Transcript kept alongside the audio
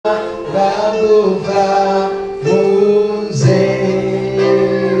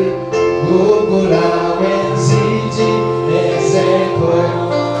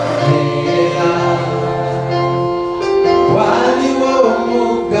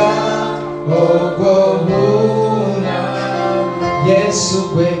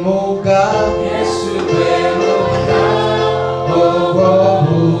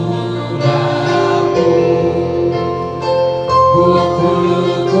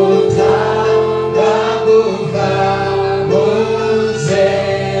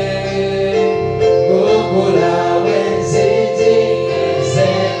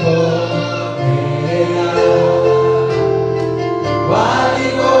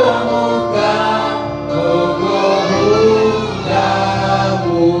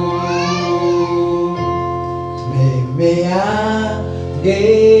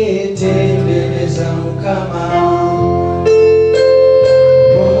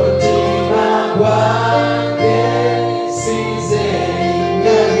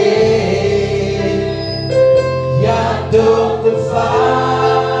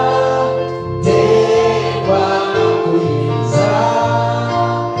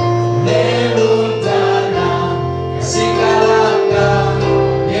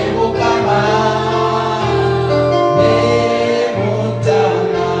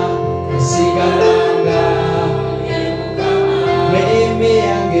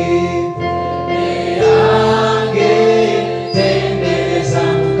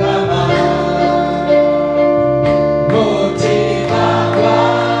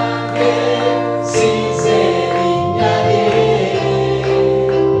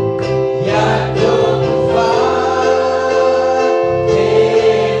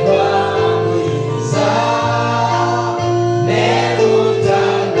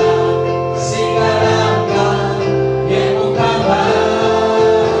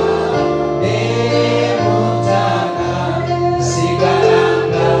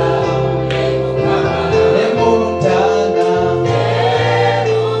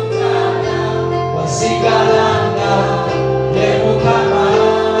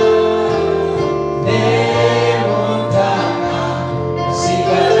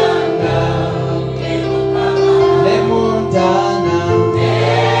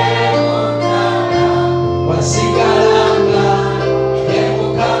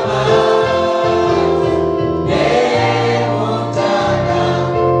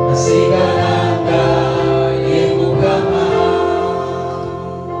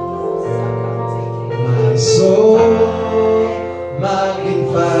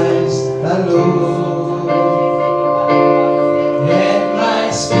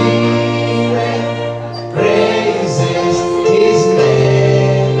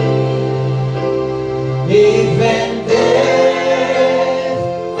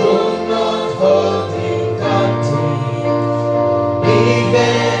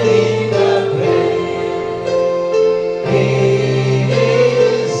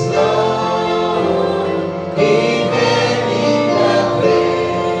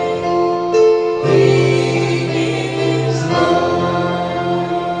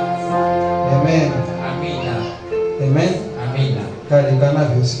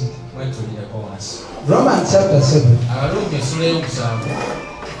Romans chapter 7.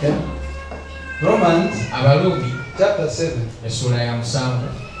 Okay. Romans chapter 7.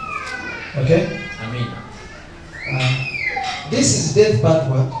 Okay. This is death part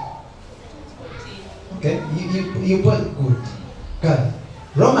 1. Okay. You put good. God.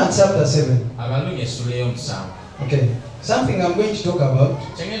 Romans chapter 7. Okay. Something I'm going to talk about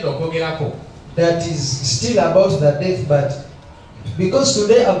that is still about the death, but because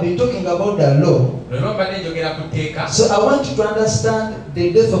today I've been talking about the law, so I want you to understand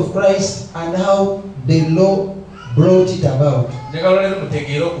the death of Christ and how the law brought it about.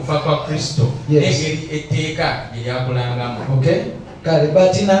 Yes. Okay?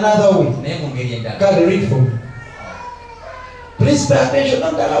 But in another way. Read for me. Please pay attention.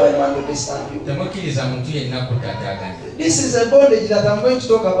 Don't allow anyone to disturb you. This is a bondage that I'm going to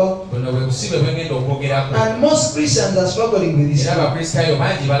talk about. And most Christians are struggling with this.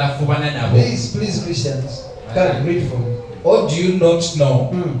 Please, Christians. Read for me. Or do you not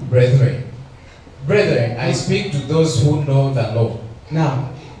know, brethren? Brethren, I speak to those who know the law. Now,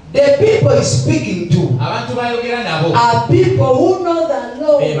 the people he's speaking to are people who know the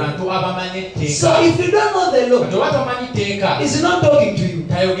law. So if you don't know the law, he's not talking to you.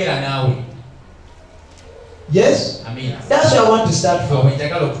 Yes? That's where I want to start from.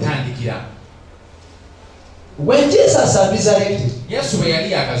 When Jesus had resurrected,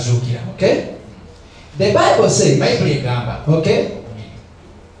 okay, the Bible says, okay,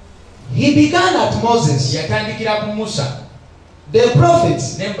 He began at Moses, yatandikira ku Musa, the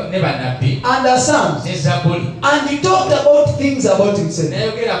prophets, ne bannabbi, and the Psalms, ne Zabbuli, and he talked about things about himself.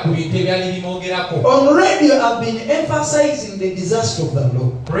 n'ayogera ku bintu ebyali bimwogerako. On radio, I've been emphasizing the disaster of the law.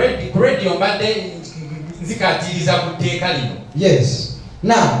 Ku radio mbadde nzikatiriza ku tteeka lino. Yes.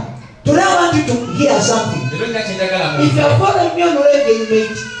 Now, today I want you to hear something. Leero nina kye njagala If you are following me on radio, you may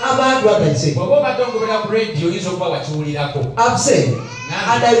have heard what I say. bw'oba obadde ogobera ku radio oyinza okuba wakiwulirako. I've said,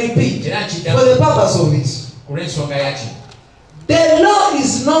 and I repeat, Era nkiddamu for the purpose of this. ku lw'ensonga yaki. The law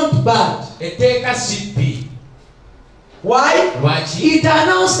is not bad. Etteeka si bbi. Why? Lwaki? It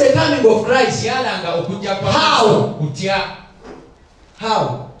announced the coming of Christ. Yalanga okujja kwa How? Kristo kutya.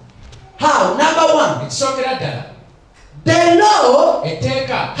 How? How? Number one, Ekisookera ddala, the law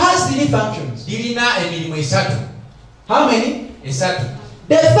etteeka has three functions. lirina emirimu esatu. How many? Esatu.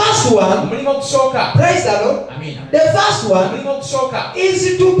 The first one, Omulimu ogusooka, praise the Lord. amiina, The first one omulimu ogusooka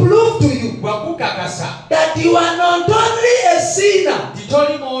is to prove to you gwakukakasa that you are not only a sinner, nti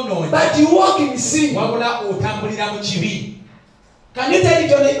toli mwonoonyi but you walk in sin. wabula otambulira mu kibi. Can you tell it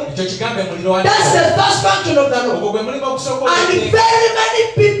your neighbor? Ekyo kigambe muliro That's the first function of the law. ogwo gwe mulimu ogusooka And ogw'etteeka. very many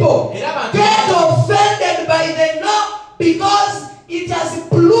people Era abantu get offended by the law because it has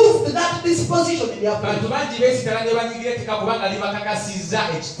proved that this position in their Bantu family. bangi beesitala ne banyigira etteeka kubanga libakakasizza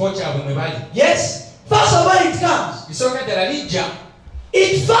ekifo kyabwe mwe bali. Yes. First of all, it comes. Kisooka ddala lijja,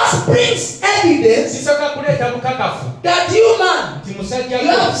 It first brings evidence kisooka kuleeta bukakafu that you man, nti musajja you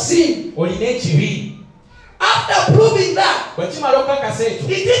have gwo sinned. olina ekibi. After proving that, Bwe kimala okukakasa ekyo,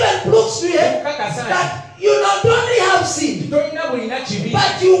 it even proves to you ekukakasa nti that you not only have sinned, tolina bulina kibi,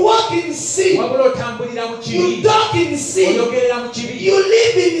 but you walk in sin. wabula otambulira mu You kibi, talk in sin. oyogerera mu kibi, You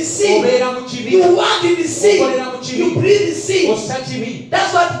live in sin. obeera mu kibi, You walk in sin. okolera mu kibi, You breathe in sin. ossa kibi.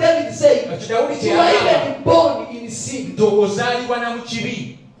 That's what David said. Ekyo Dawudi kye You are yagamba even born in sin. nti ozaalibwa na mu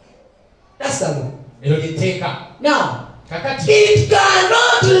kibi. That's the law. Eryo ly'etteeka. Now, Kakati it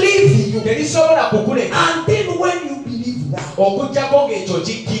cannot leave you terisobola kukuleka until when you believe that. okuggyako ng'ekyo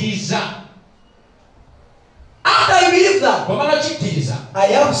kikkiriza. After you believe that, Bw'omala kikkiriza, I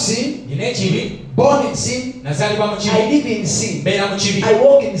have sinned, nina ekibi, born in sin, nazaalibwa mu I kibi, live in sin, mbeera mu kibi, I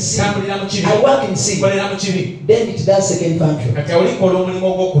walk in sin, tambulira mu kibi, I work in sin. kolera mu kibi. Then it does second function. Kati olikola omulimu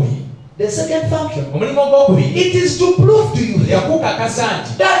ogwokubiri. The second function, Omulimu ogwokubiri it is to prove to you yakukakasa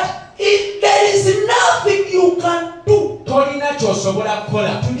nti that if there is nothing you can do tolina ky'osobola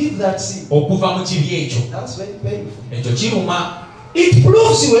kukola to leave that sin. okuva mu kibi ekyo. That's very painful. Ekyo kiruma. It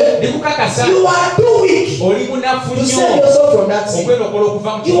proves you Likukakasa you are too weak oli munafu to nnyo save yourself from that sin. okwerokola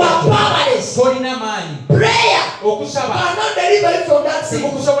okuva mu kibi You are ekyo. powerless. Tolina maanyi. Prayer Okusaba cannot deliver you from that sin.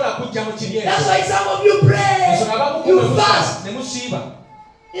 tekukusobola kujja mu kibi That's ekyo. why some of you pray, Ensonga abamu you kumwe fast. ne musiiba.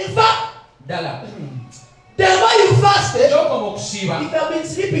 In fact, Ddala. the more you fasted, Gy'okoma okusiiba, if you have been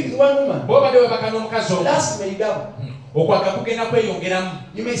sleeping with one woman, bw'obadde webaka n'omukazi omu, last may double. okwaka kugenda kweyongeramu.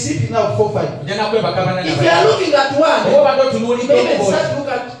 You may sleep with now 4, 5. Ogenda kwebaka bana If you are looking at one, oba obadde you otunuulidde may even omukozi, start to look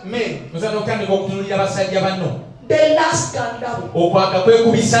at men. oza n'otandika okutunuulira basajja banno. The last can double. Okwaka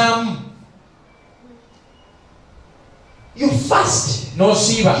kwekubisaamu. You fast,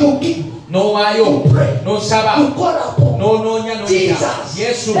 N'osiiba, you give, n'owaayo, you pray, n'osaba, you call upon n'onoonya n'oyita. Jesus.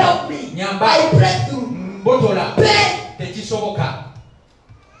 Yesu, Help me. nyamba, I break through. mbotola. Pray. Tekisoboka.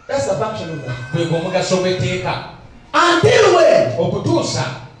 That's the function of that. Gwe gw'omugaso gw'etteeka. Until when Okutuusa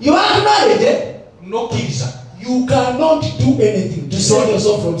you acknowledge it, n'okkiriza. you cannot do anything to save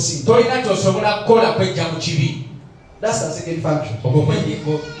yourself from sin. Tolina ky'osobola kukola kwejja mu kibi. That's the second function. Ogwo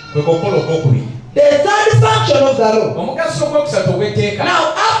kwe kokola okwokubiri. The third function of the law. Omugaso ogwokusatu ogw'etteeka.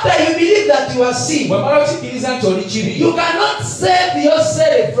 Now, after you believe that you are sin, Bw'omala okikkiriza nti oli kibi, you cannot save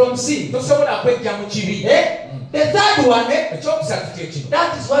yourself from sin. tosobola kwejja mu kibi. The third one, Ekyokusatu kye kino.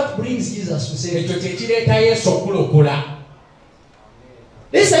 that is what brings Jesus to save you. Ekyo kye kireeta Yesu okulokola.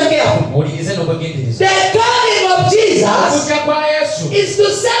 Listen carefully. Owulirize n'obwegendereza. The coming of Jesus Okujja kwa Yesu is to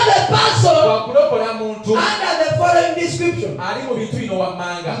save a person kwakulokola muntu under the following description. ali mu bintu bino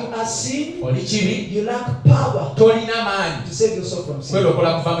wammanga. You are sin, Oli kibi, you lack power tolina maanyi to save yourself from sin.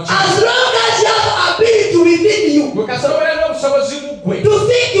 kwelokola kuva mu kibi. As long as you have ability within you Gwe kasobola n'obusobozi mu ggwe. to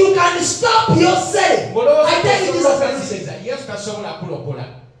think you can stop yourself, I tell you Jesus can save. Yesu tasobola kulokola.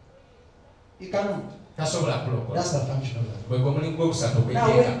 You cannot. Tasobola kulokola. That's the function of that. Gwe omulimu gw'okusatu Now,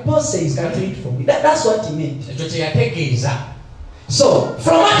 ogw'etteeka. when Paul says, "Can you read for me?" That's what he meant. Ekyo kye yategeeza. So,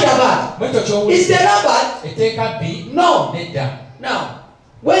 from what you have heard, Mu ekyo is ky'owuliriza. the number? Etteeka bbi No. nedda. Now,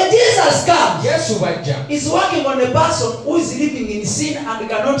 when Jesus comes, Yesu bw'ajja he's working on a person who is living in sin and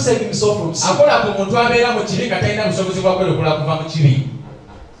cannot save himself from sin. akola ku muntu abeera mu kibi nga talina busobozi bwa kwelokola kuva mu kibi.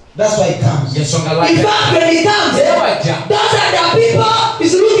 That's why he comes. Yensonga In lwaki fact, when he comes, Era bw'ajja those are the people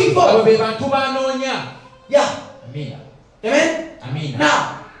he's looking for. God. Yeah. Amen.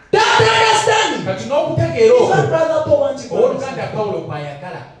 Now, that understanding is what Brother Paul wants you to understand.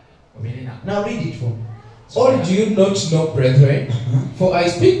 Now read it for me. Or do you not know, brethren? For I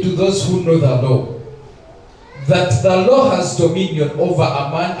speak to those who know the law, that the law has dominion over a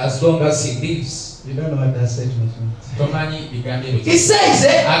man as long as he lives. You don't know what that statement means. He says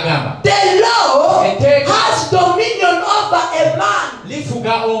the law has dominion over a man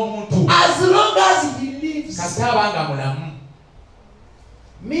as long as he lives.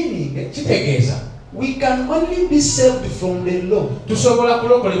 Meaning, we can only be saved from the law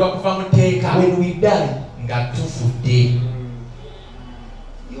when we die.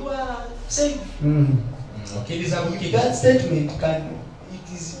 You are saved. That statement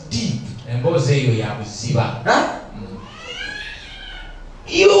it is deep. Huh?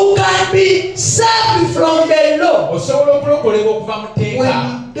 You can be saved from the law when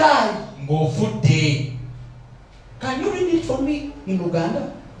you die. Can you read it for me in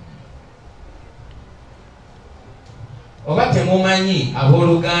Uganda? Oba temumanyi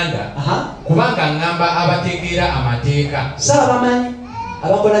abooluganda kubanga ngamba abategeera amateeka saabamanyi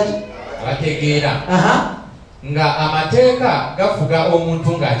abakola ki abategeera nga amateeka gafuga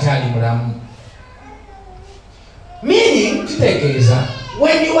omuntu ng'akyali mulamu. Meaning, kitegeeza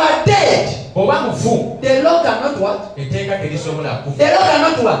when you are dead, oba mufu, the law cannot what? etteeka terisobola kufuga. The law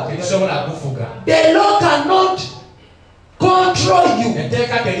cannot what? Terisobola kufuga. The law cannot control you.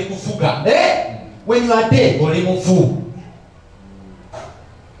 Etteeka terikufuga. When you are dead. Oli mufu.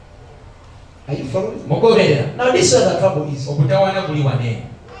 Are you following? Mugoberera. Now this is where the trouble is. Obutawana buli wane.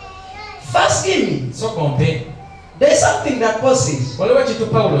 First give me. So compare. There is something that Paul says. In 1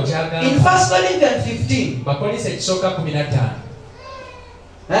 Corinthians 15.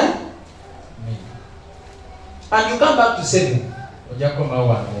 And you come back to 7.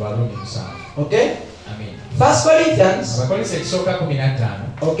 Okay? 1 Corinthians.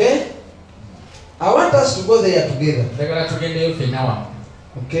 Okay? I want us to go there together.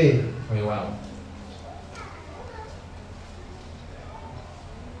 Okay.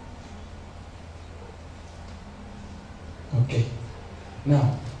 Okay.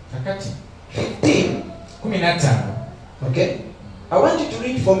 Now, 15. Okay. I want you to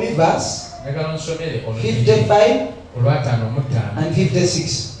read for me verse 55 and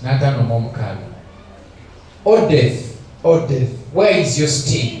 56. O death, where is your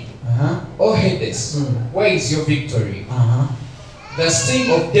sting? O Hades, where is your victory? The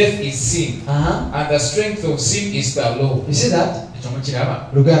sting of death is sin, and the strength of sin is the law. You see that?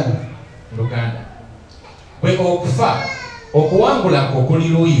 Luganda. Bwe okufa okuwangulako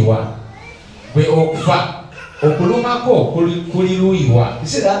kuliruyiwa, bwe okufa okulumako kuliruyiwa. You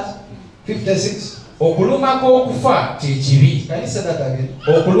see that? 56. Okulumako okufa kye kibi. Can you say that again?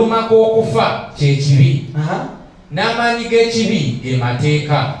 Okulumako okufa kye kibi. N'amaanyi g'ekibi ge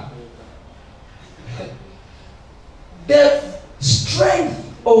mateeka. The strength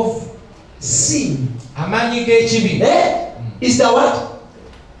of sin. Amaanyi g'ekibi. Is the what?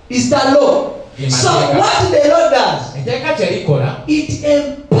 Is the law. So what the law does? It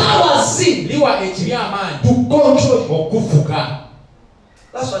empowers sin to control.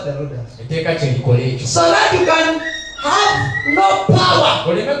 That's what the law does. So that you can have no power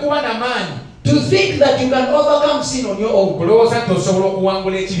to think that you can overcome sin on your own.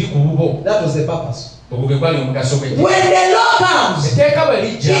 That was the purpose. When the law comes,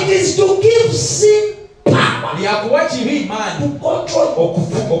 it is to give sin power to control.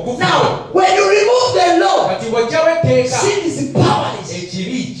 Now, when you remove the law, sin is powerless.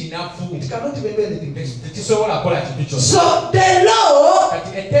 It cannot even do anything. So the law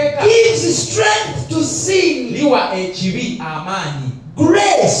gives strength to sin.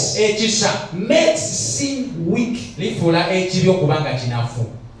 Grace makes sin weak.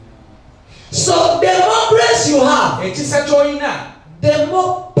 So the more grace you have, the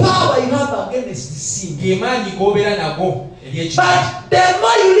more power you have against sin. But the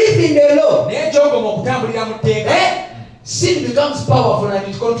more you live in the law, sin becomes powerful and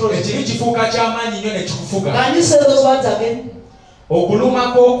it controls you. Can you say those words again?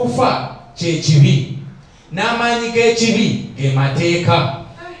 Okulumako okufa kye kibi, n'amaanyi g'ekibi ge mateeka.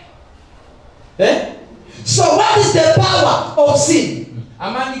 So what is the power of sin?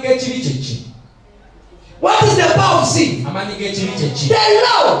 Amaanyi g'ekibi kye ki? What is the power of sin? Amaanyi g'ekibi kye ki? The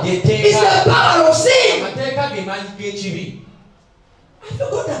law is the power of sin. Amateeka ge maanyi g'ekibi. I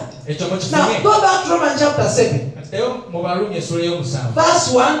forgot that. Now go back to Romans chapter 7.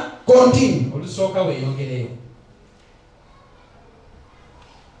 Verse 1, continue.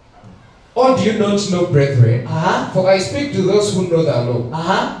 Or do you not know, brethren? For I speak to those who know the law,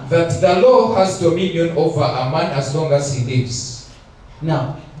 that the law has dominion over a man as long as he lives.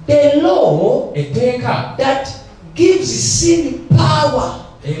 Now, the law that gives sin power,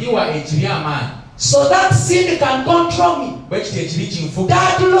 so that sin can control me.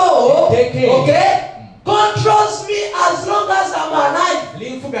 That law, okay, controls me as long as I'm alive.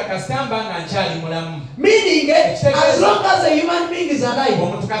 Meaning, as long as a human being is alive,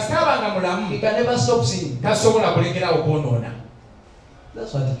 he can never stop sinning. That's what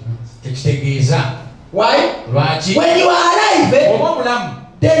it means. Why? When you are alive,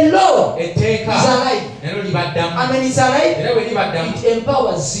 the law is alive. And when it's alive, it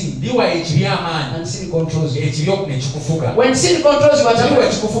empowers sin. And sin controls you. When sin controls you,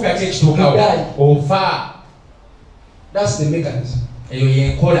 you die. That's the mechanism.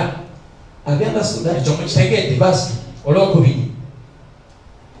 Have you understood that? Verse 2.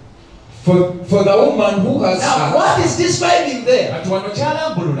 For the woman who has... Now, what is describing there?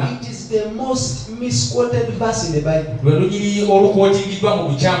 It is the most misquoted verse in the Bible.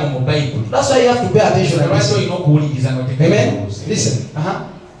 That's why you have to pay attention to this. Amen? Listen.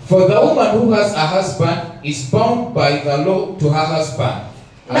 For the woman who has a husband is bound by the law to her husband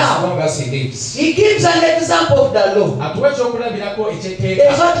as long as he lives. He gives an example of the law. There's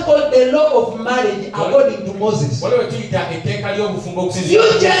what called the law of marriage according to Moses. You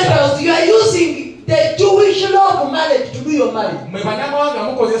Gentiles, you are using the Jewish law of marriage to do your marriage.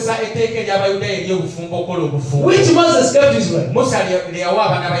 Which Moses gave Israel?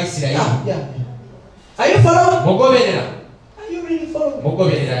 Yeah. Are you following? Are you really following?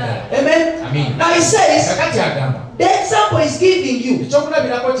 Amen? Now it says, the example is giving you is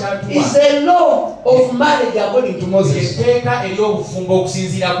the law of marriage according to Moses.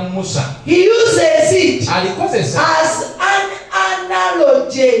 He uses it as an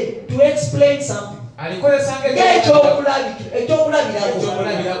analogy to explain something. That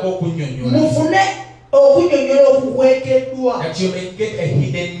you may get a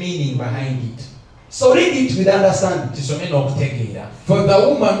hidden meaning behind it. So read it with understanding. For the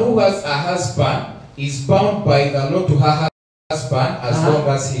woman who has a husband is bound by the law to her husband as long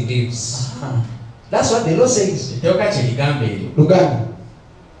as he lives. That's what the law says. Luganda.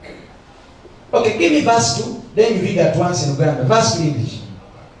 Okay, give me verse 2. Then you read at once in Uganda. Verse 2 English.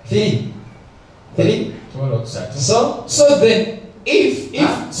 3. So then if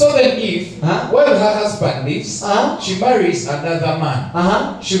while her husband lives, she marries another man,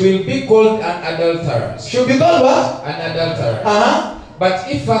 she will be called an adulteress. She will be called what? An adulteress. But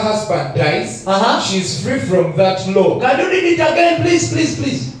if her husband dies, she is free from that law. Can you read it again, please?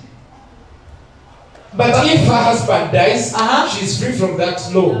 But if her husband dies, she is free from that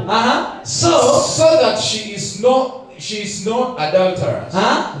law. So that she is not adulterous.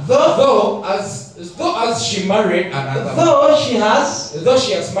 Though as she married another man. Though she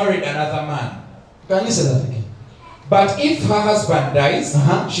has married another man. Can you say that again? But if her husband dies,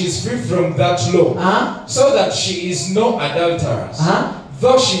 she is free from that law. So that she is no adulteress.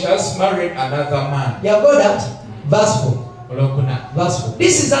 Though she has married another man. You have got that? Verse 4. Verse 4.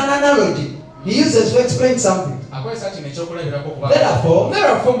 This is an analogy. He uses to explain something. Therefore,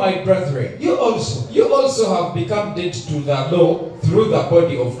 my brethren, you also have become dead to the law through the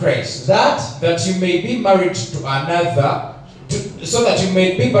body of Christ, that you may be married to another,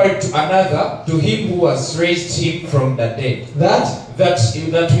 to him who has raised him from the dead, that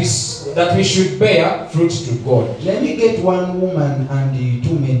we should bear fruit to God. Let me get one woman and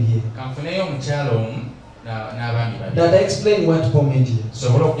 2 men here. That explain what Paul meant here.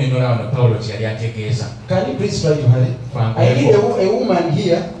 Can you please try to hurry? I need a woman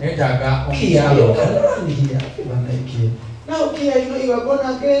here. Now Kia, you are born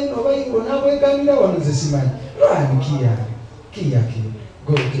again, or you will not wake up. No one is this man. Run, Kia.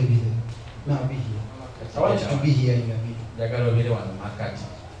 Go to be there. Now be here. I want you to be here in the middle.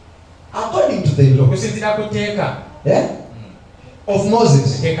 According to the law, of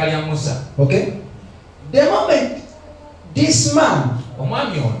Moses. Okay? The moment this man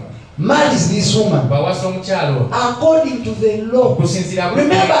marries this woman, according to the law,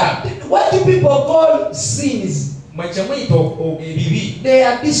 remember, what do people call sins? They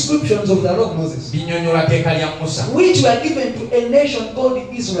are descriptions of the law of Moses, which were given to a nation called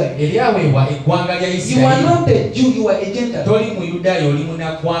Israel. You are not a Jew, you are a Gentile.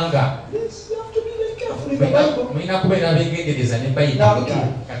 Yes, you have to be very careful in the Bible. Now,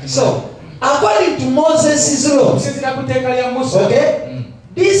 okay. So, according to Moses' law, okay,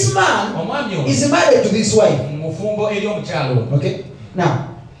 this man is married to this wife. Okay, now,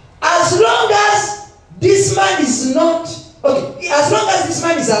 as long as this man is not Okay, as long as this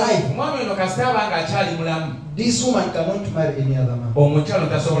man is alive, omwami ono kasitaba nga akyali mulamu, this woman cannot marry any other man. omukyalo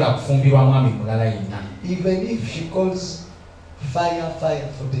tasobola kufumbirwa mwami mulala yenna. Even if she calls fire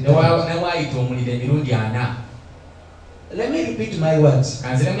for the newaayita omuliro emirundi 4. Let me repeat my words.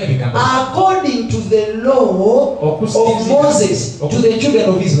 Kanziremu ebigambo. According to the law of Moses to the children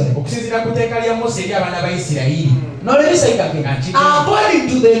of Israel. Okusinziira ku tteeka lya Mose eri abaana ba Isirayiri. Now let me say it again. According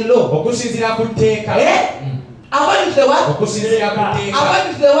to the law. Okusinziira ku tteeka. According to the what? Okusinziira ku tteeka.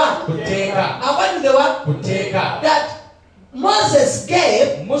 According to the what? Ku tteeka. According to the what? Ku tteeka. That Moses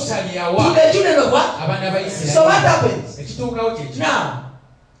gave Musa lyawa to the children of what? abaana ba Isirayiri. So what happens? Ekituukawo kye Now,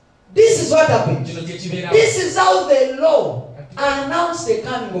 this is what happens. kino kye kibeerawo. This is how the law announced the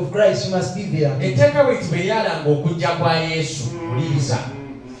coming of Christ. You must be there. Etteeka bwe tibe lyalanga okujja kwa Yesu. Oliyiza.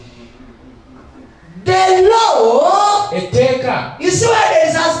 The law. Etteeka. You see where there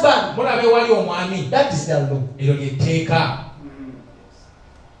is husband. Mulabe wali omwami. That is the law. Eryo ly'etteeka.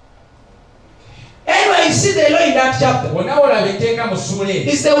 Anyway, you see the law in that chapter. Wonna olaba etteeka mu ssuula eyo.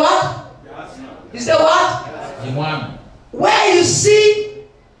 Is the what? Is the what? Ye mwami. Where you see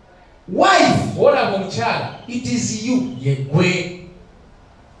wife, olaba omukyala, it is you. ye gwe.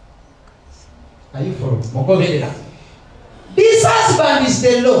 Are you following? Mugoberera. This husband is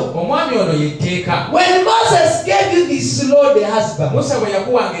the law. Omwami ono y'etteeka. When Moses gave you this law, the husband, Musa bwe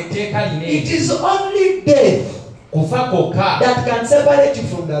yakuwanga etteeka lino it is only death kufa kwokka that can separate you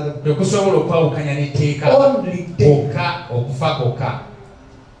from the law. tekusobola okwawukanya n'etteeka. Only death. Kwokka, okufa kwokka.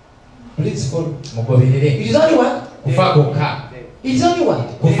 Please follow. Mugoberere. It is only what? Kufa kwokka. It is only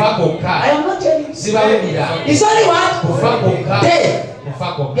what? Kufa I kwokka. am not telling you. Sibawulira. It's only what? Kufa kwokka. Death. Kufa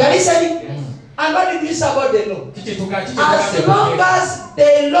You kwokka. are listening? And what did this about the law? Kikituka As long as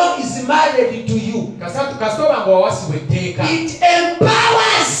the law is married to you, kasitoba nga wawasibwa etteeka it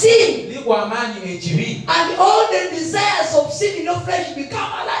empowers sin, ligwa amaanyi ekibi and all the desires of sin in your flesh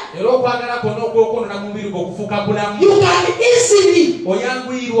become alive. era okwagala kwonna okwokoonona mu mubiri gw'okufuuka bulamu. You can easily.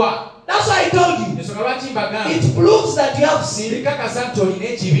 Oyanguyirwa. That's why I told you. Ensonga lwaki mbagamba It proves that you have sin. likakasa nti olina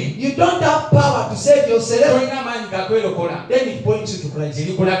ekibi, You don't have power to save yourself. tolina amaanyi gakwerokola. Then it points you to Christ.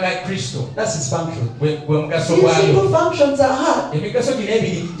 Kirikulaga Kristo That's his function. gwe mugaso These gwayo. two functions are hard. Emigaso gino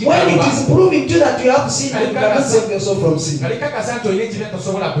ebiri When it gikaluba is proving to you that you have sin and you cannot save yourself from sin. nga likakasa nti olina ekibi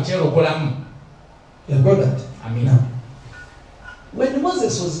tosobola kukyerokolamu. You have got that? Amina. When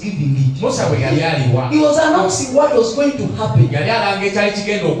Moses was giving it, Musa bwe yali aliwa he was announcing what was going to happen. yali alanga ekyali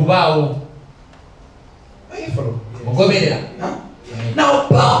kigenda okubaawo. Are you following? Mugoberera. Huh? Now,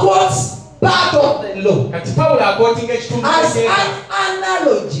 backwards part of the law Kati Pawulo akootinga ekitundu as ky'etteeka an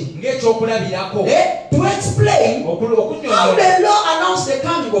analogy ng'ekyokulabirako to explain how okunnyonnyola the law announced the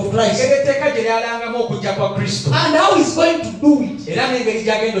coming of Christ engeri etteeka gye lyalangamu okujja kwa Kristo and how he's going to do it. era n'engeri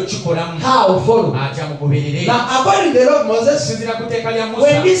gy'agenda okikolamu. How? Follow. Atya mugoberere. Now, according to the law of Moses, Okusinziira ku tteeka lya when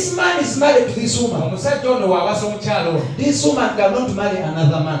Musa, this man is married to this woman, omusajja ono bw'awasa omukyala ono, this woman cannot marry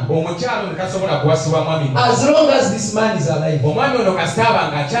another man omukyala ono tasobola kuwasibwa mwami mulala. as long as this man is alive. Omwami ono kasitaaba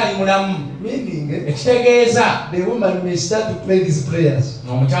ng'akyali mulamu. Meaning, Ekitegeeza the woman may start to pray these prayers.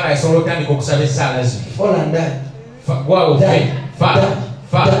 omukyala asobola okutandika okusaba essaala zino. Fall and die. Gwawo Die. fa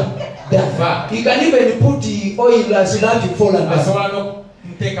Die. He can even put the oil as that you fall and die. asobola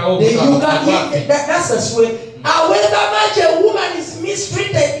n'okuteekawo That's the way. However much a woman is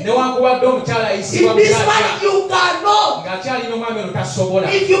mistreated, newankubadde omukyala ayisibwa in this man you cannot. ng'akyalina omwami ono tasobola.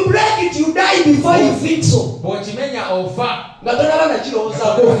 If you break it, you die before you think so. bw'okimenya ofa.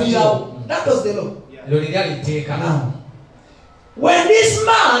 That was the law. Lyo liryali tteeka. Now, when this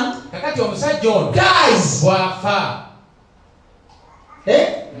man kakati omusajja ono dies, bw'afa,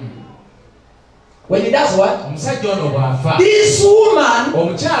 when he does what? omusajja ono bw'afa, This woman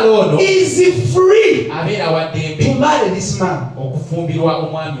omukyala ono is free abeera wa to ddembe marry this man. okufumbirwa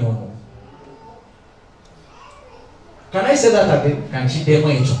omwami ono. Can I say that again? Kankiddemu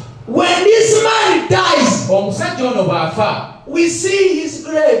ekyo. When this man dies, Omusajja ono bw'afa, we see his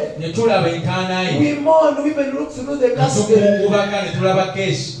grave. ne tulaba entaana ye. We mourn, we even look through the casket. Tukungubaga ne tulaba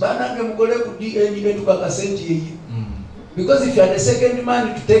keesi. Banange mukole ku DNA tukakasenti yeye. Because if you are the second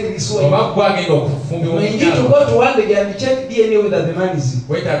man to take this way, Oba gwagenda okufumbirwa you need to omukyala, go to one day and check DNA whether the man is.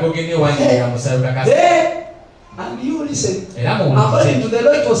 weetaaga ogende ewanjira ya musabe kakasi. There, and you listen. Era According to muwulize. the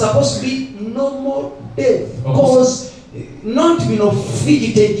law, it was supposed to be normal death, because not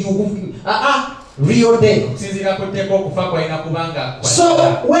fidgeted you. Real death. Okusinziira ku tteeka okufa kwalina kubanga So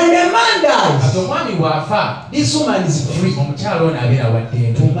when the man kati dies, omwami bw'afa, this woman is free omukyala ono abeera wa to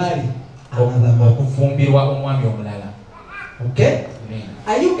ddembe marry another man. okufumbirwa omwami omulala. Okay? Amen.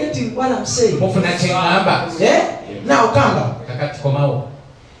 Are you getting what I'm saying? Mufuna kye ŋŋamba? Yeah? Now come back. Kakati komawo.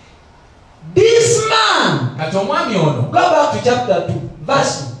 This man, kati omwami ono, go back to chapter 2,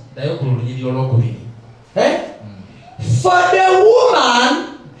 verse 2. dayo ku lunyiriri olwokubiri. For the woman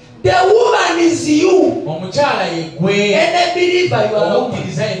is you. Omukyala ye gwe. And a believer you are.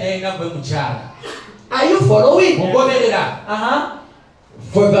 Omukkiriza yenna yenna gwe mukyala. Are you following? Ogoberera.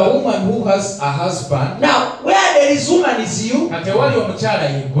 For the woman who has a husband. Now, where there is woman is you. Husband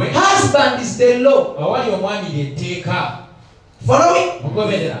is the law. Following?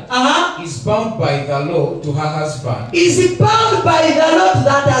 Is bound by the law to her husband. Is bound by the law to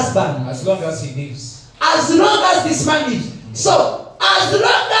that husband. As long as he lives. As long as this man lives. So, as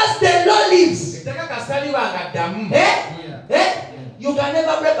long as the law lives. You can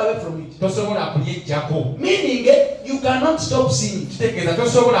never break away from it. Meaning, you cannot stop sinning.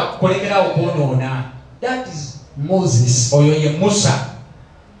 That is Moses.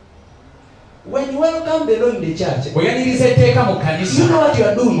 When you welcome the law in the church, you know what you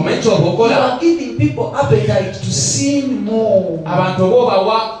are doing. You are giving people appetite to sin more.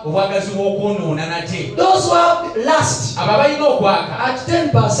 Those who have lust at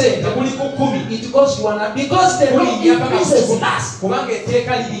 10%, it goes to 100 because the law increases lust.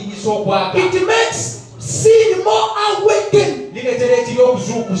 It makes sin more awakened.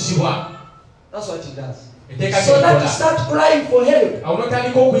 That's what it does. So that you start crying for help.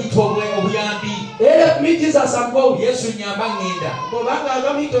 Help me, Jesus, I'm going. If you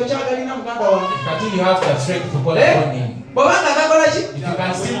have the strength to call upon him, if you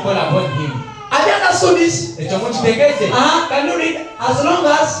can still call upon him. Have you understood this? Can you read? As long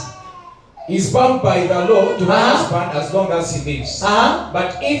as is bound by the law to her husband as long as he lives.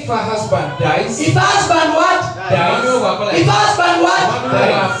 But if her husband dies, if husband what? Dies. If husband what?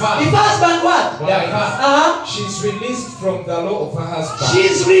 Dies. If husband what? Dies. She's released from the law of her husband.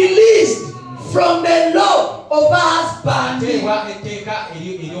 She's released from the law of her husband.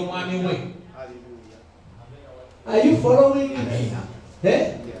 Are you following me?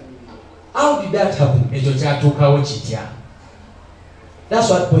 Eh? How did that happen? That's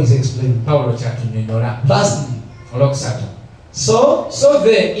what Paul is explaining. Firstly, so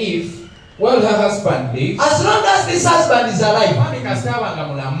then if while her husband lives, as long as this husband is alive,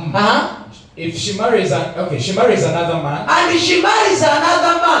 if she marries another man, and she marries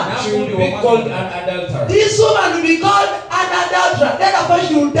another man, she will be called an adulterer. This woman will be called an adulterer. Then of course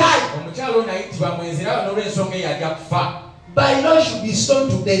she will die. By law should be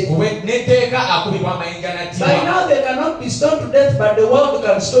stoned to death. By now they cannot be stoned to death, but the world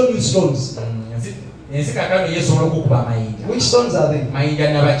can stone you stones. Which stones are they? You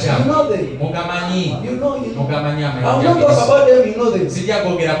know them. You know. I will not talk about them, you know them.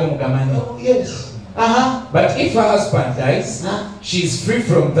 Oh, yes. But if her husband dies, she is free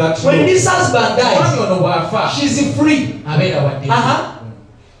from that. When this husband dies, she is free.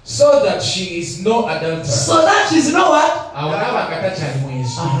 So that she is no adulterer. So that she is no what?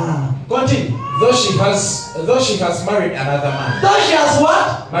 Continue. Though she has married another man. Though she has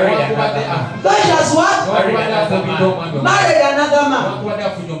what? Married another man. Though she has what? Married another man. Married another man. What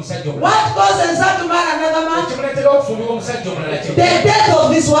causes her to marry another man? The death of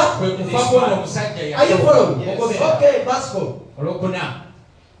this what? Are you following? Okay, verse 4.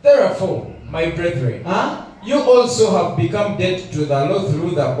 Therefore, my brethren, you also have become dead to the law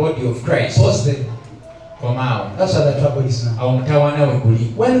through the body of Christ. Pause there. That's what the trouble is now.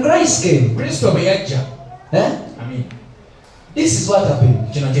 When Christ came, this is what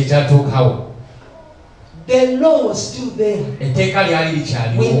happened. The law was still there.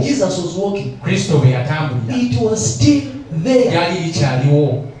 When Jesus was walking, it was still there.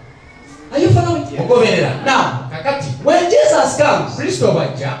 Are you following? Now, when Jesus comes, do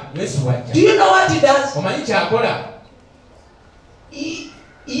you know what he does?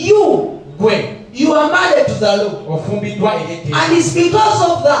 You are married to the law. And it's because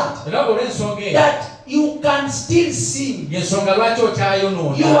of that you can still sin. You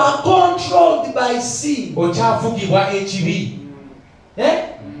are controlled by sin.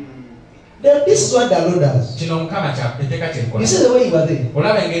 This is what the Lord does. You see the way you are there.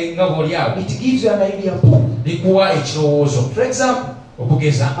 It gives you an idea. For example, I'm going to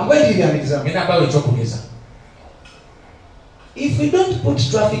give you an example. If we don't put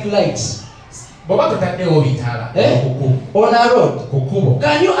traffic lights on a road,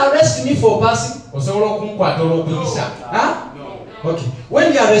 can you arrest me for passing? Okay.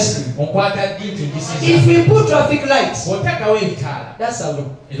 When you arrest me, if we put traffic lights, that's a law.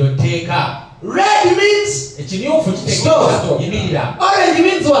 Red means stop. Orange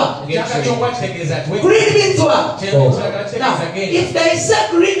means what? Green means what? Now, if they say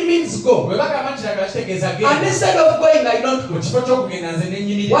green means go, and instead of going, I don't go.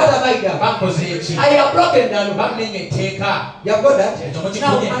 What have I done? I have broken down. You have got that?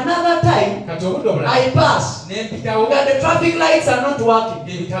 Now, another time, I pass, that the traffic lights are not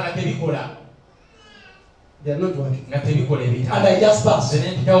working. They are not working. And I just pass.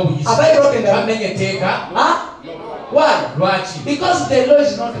 Have I broken down? Huh? Why? Because the law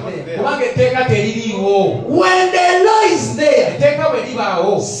is not there. When the law is there,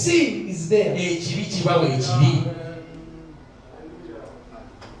 sin is there.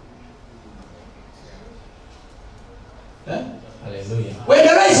 Huh? Hallelujah. When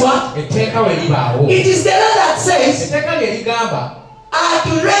the law is what? It is the law that says, at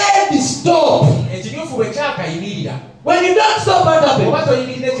red stop. When you don't stop what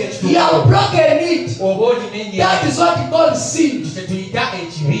happens? You have broken it. That is what we call sin.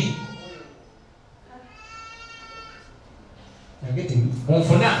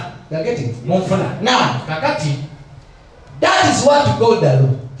 You're getting it? Now, that is what we call the law.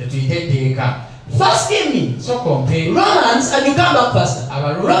 First give me Romans, and you come back faster.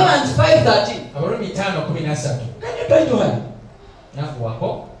 Romans 5:13. Can you try to hide?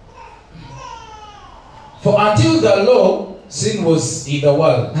 For until the law, sin was in the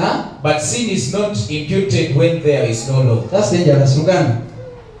world, but sin is not imputed when there is no law. That's dangerous.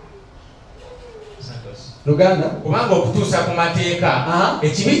 Luganda. Kubanga okutuusa ku mateeka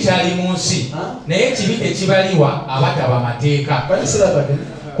ekibi kyali mu nsi naye ekibi tekibaliwa abataba mateeka.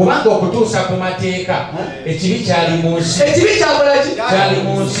 Kubanga okutuusa ku mateeka ekibi kyali mu nsi, kyali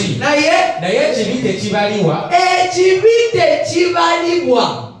mu nsi naye ekibi tekibaliwa,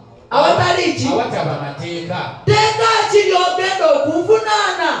 awataba mateeka. Teeka kiri ogenda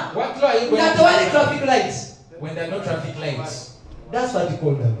okunvunaana nga tewali traffic lights. When there are no traffic lights, that's what we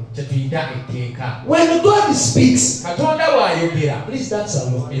call them. When God speaks, please, that's a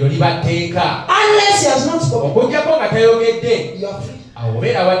law. Unless he has not spoken, you are free.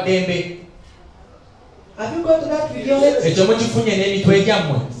 Have you got that video yet?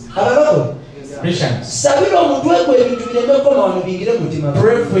 Hello? Sabira omutwe gwe ebintu bireme koma wano bingire mutima.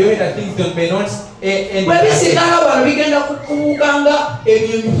 Pray for you that things don't may not end. Bwe bisigala wano bigenda kukubukanga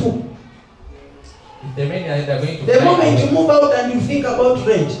ebintu. The moment you move out and you think about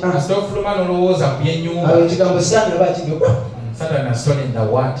rent, Satan has stolen the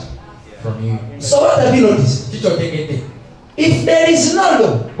word from you. So what have you noticed? If there is no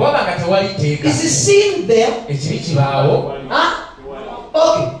law, is sin there? Huh?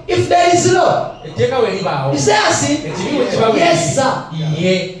 Okay. If there is law, is there a sin? Yes, sir.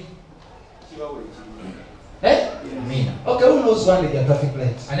 Eh? Okay, who knows one of the traffic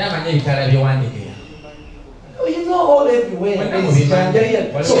lights? You know all everywhere.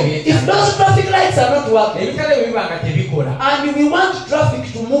 So if those traffic lights are not working, and we want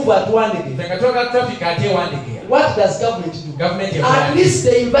traffic to move at one day, what does government do? At least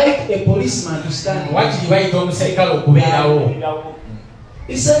they invite a policeman to stand.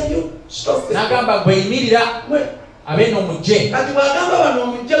 He said, you stop this. What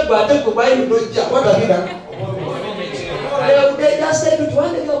have you done? They just take you to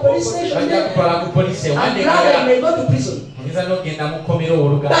one day to a police station and rather may go to prison. But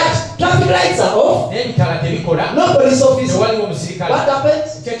traffic lights are off. No police officer. What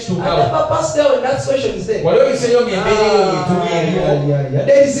happens? I never passed there when that situation is there. There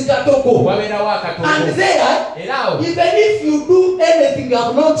is a katoko. And there, even if you do anything you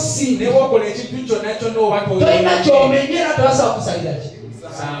have not seen,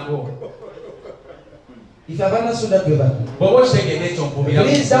 if you have understood that,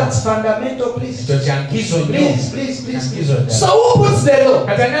 please, that's fundamental, please. Please. So who puts the law?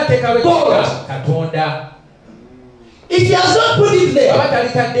 God. If he has not put it there,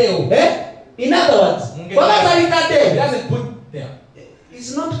 in other words, he doesn't put there.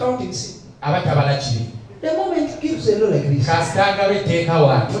 It's not counting sin. The moment he gives a law like this,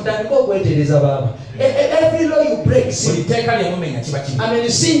 every law you break, sin. And when you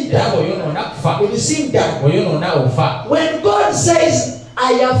sin that, when God says,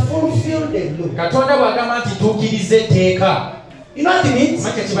 I have fulfilled the law, you know what it means?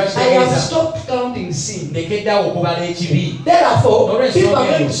 I have stopped counting sin. Therefore, people are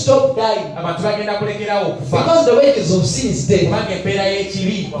going to stop dying. Because the wages of sin is death.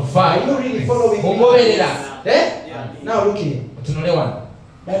 Are you really following me? Now look here.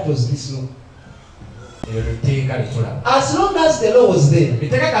 That was this law. As long as the law was there,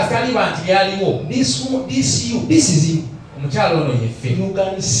 this is you. You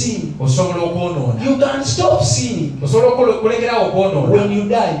can sin. osobola You can stop sinning osobola okulegerawo okwonoona when you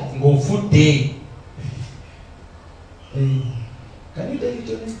die. ng'ofudde. Can you tell it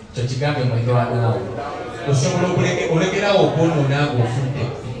to me? Kyo kigambe mwegewanawo osobola olegerawo okwonoona ng'ofudde.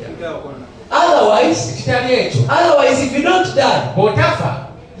 Otherwise, Ekitali ekyo if you don't die, bw'otafa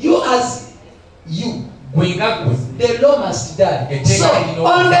you as you, gwe nga gwe the law must die. So etteeka lirina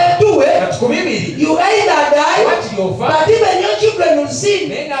on the two way, kati ku bibiri you either die, wakiri ofa but even your children will sin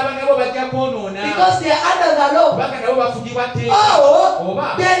naye ng'abaana bo bajja kwonoona because they are under the law. kubanga nabo bafugibwa tteeka Oh,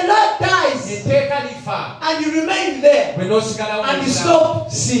 oba the law dies etteeka lifa and you remain there bwe n'osigalawo and you stop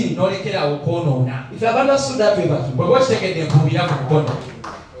sinning. n'olekerawo okwonoona. If you have understood that way, but bwe bwokitegedde nkuubira ku mukono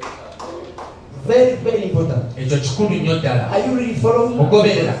very, very important. ekyo kikulu nnyo ddala. Are you really following?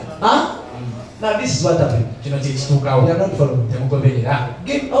 Ogoberera. Huh? Now this is what happened. Kino kye You kituukawo are not following. temugoberera.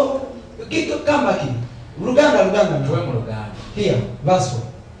 Come back in. Luganda. tuwe mu Luganda. Here, verse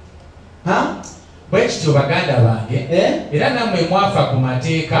 4. Huh? bwe kityo baganda bange era nammwe mwafa ku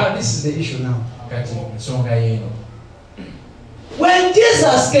mateeka. Now this is the issue now. Kati ensonga y'eno. When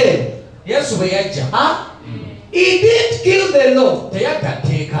Jesus came, Yesu bwe yajja he didn't kill the law. teyatta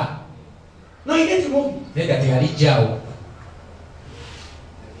tteeka No, he didn't remove it. naye nga teyalijjaawo.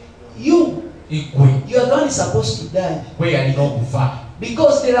 You Igwe are the one supposed to die. gwe yalina okufa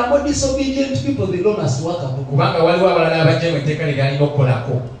Because there are more disobedient people, the law must work upon. kubanga waliwo abalala abajja mu etteeka lye lyalina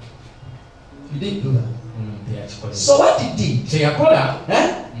okukolako. You didn't do that. Teyakikolera. So what he did? kye yakola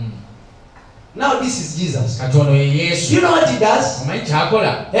Now this is Jesus. kati ono ye Yesu. You know what he does? omanyi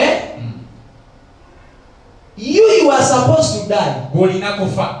kyakola? You are supposed to die. gw'olina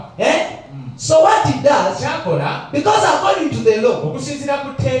kufa. So what he does, kyakola because according to the law, okusinziira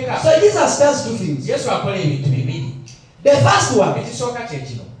ku tteeka so Jesus does two things. Yesu akola ebintu bibiri. The first one, ekisooka kye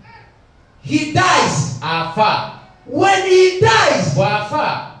kino he dies. afa. When he dies,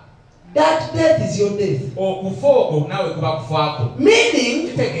 bw'afa that death is your death. okufa okwo naawe kuba kufaako.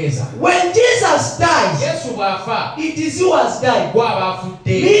 Meaning, kitegeeza when Jesus dies, Yesu bw'afa it is you has died. gwe aba afudde.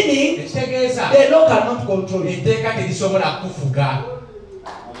 Meaning, ekitegeeza the law cannot control it. etteeka terisobola kufuga.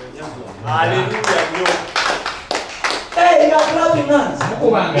 Hey, you are clapping hands.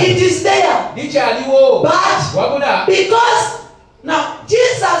 mukubanga It is there. likyaliwo But wabula because now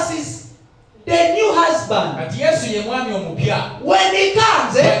Jesus is the new husband. kati Yesu ye mwami omupya. When he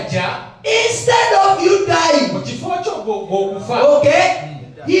comes, bw'ajja instead of you dying, mu kifo kyo okufa okay,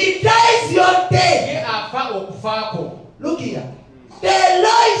 he dies your death. ye afa okufaako. Look here. The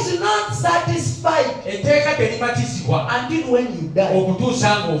law is not satisfied etteeka terimatisibwa until when you die.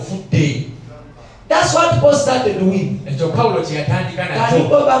 okutuusa ng'ofudde. That's what Paul started with. ekyo Pawulo kye yatandika Can you nakyo.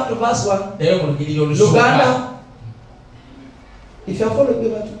 go back to verse 1? naye mu lugiriri olusooka Luganda. If you are following me,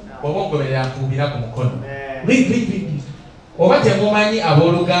 oba ongoberera nkuubira ku mukono. read. oba temumanyi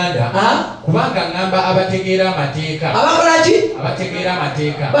abooluganda kubanga ngamba abategeera amateeka abategeera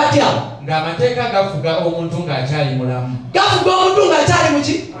amateeka batya ng'amateeka gafuga omuntu ng'akyali mulamu. gafuga omuntu ng'akyali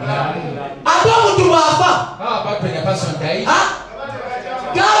muki ate omuntu bw'afa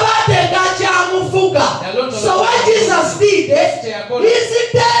gaba tegakyamufuga. So what Jesus did,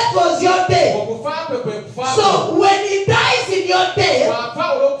 his death was your death. So when he dies in your death,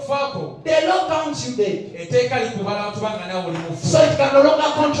 the law counts you dead. So it can no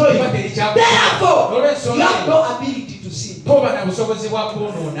longer control you. Therefore, you have no ability to sin.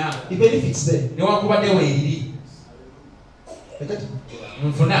 Even if it's there. Now,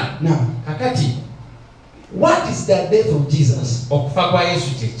 what is the death of Jesus? The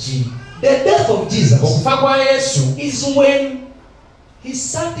death of Jesus is when he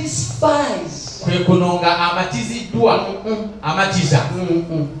satisfies.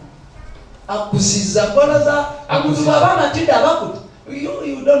 Akusiza konaza akutubaba matinda abakuti.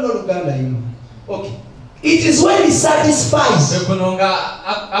 You don't know Luganda, you know. Okay. It is when he satisfies.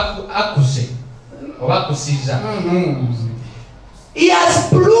 He has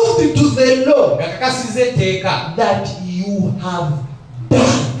proved to the law that you have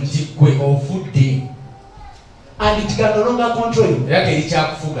died. And it can no longer control you.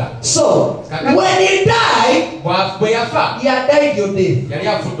 So, when he died, he had died your death.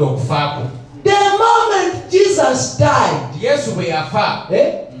 The moment Jesus died,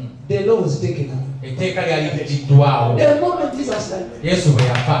 the law was taken away. The moment Jesus died.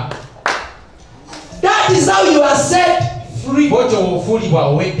 That is how you are set free. Now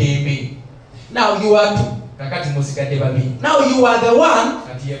you are two. Now you are the one.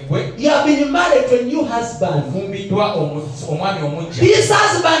 You have been married to a new husband. This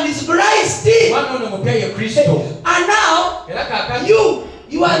husband is Christ. And now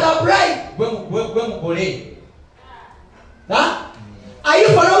you are the bride.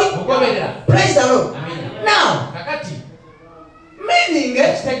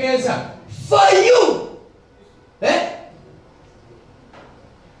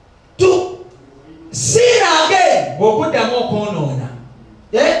 sin again,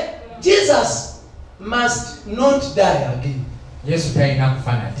 yeah, Jesus must not die again. Yes,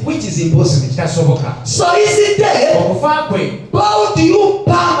 which is impossible. So is it there? Bound you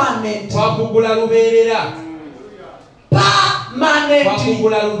permanently.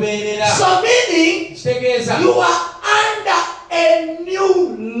 Permanently. So meaning you are under a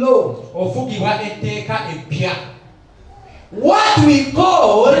new law. What we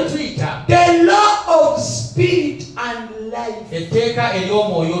call the law of spirit and life.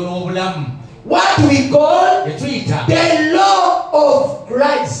 What we call the law of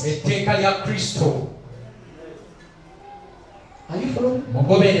Christ. Are you following?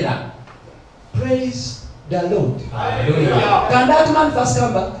 Praise the Lord. Hallelujah. Can that man first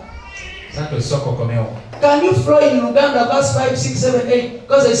come back? Can you flow in Uganda verse 5, 6, 7, 8?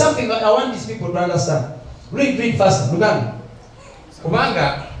 Because there's something I want these people to understand. Read fast. Uganda.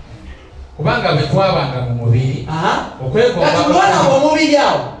 Kubanga bwetwabanga mu mubiri okwegomba mu mubiri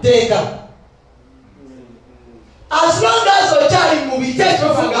awo teeka. As long as okyali mu mubiri teeka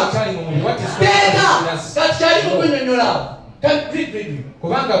kati kyali mu kunnyonnyola awo.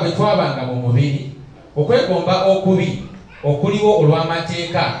 Kubanga bwetwabanga mu mubiri okwegomba okubi okuliwo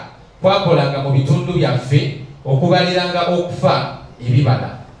olw'amateeka kwakolanga mu bitundu byaffe okubaliranga okufa ebibala.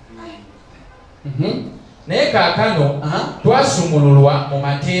 Naye kaakano twasumululwa mu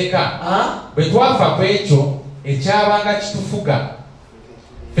mateeka bwe twafa ku ekyo ekyabanga kitufuga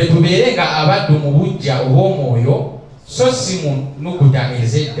ffe tubeerenga abaddu mu bujja obw'omwoyo so si mu nukuta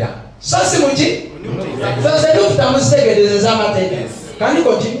ez'edda. So si mu ki? Ffe nukuta muzitegereza amateeka. Kandi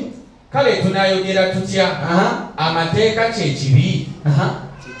continue. Kale tunaayogera tutya? Amateeka kye kibi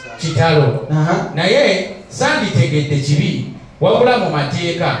kitalo. Naye sanditegedde kibi wabula mu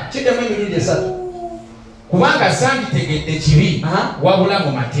mateeka. Kiddemu emirundi esatu. Kubanga sanditegedde kibi wabula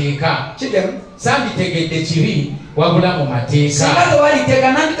mu mateeka. Kiddemu. Sanditegedde kibi wabula mu mateeka. Singa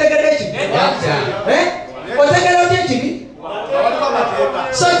tewaliteeka nanditegedde kibi. Otegera otya kibi?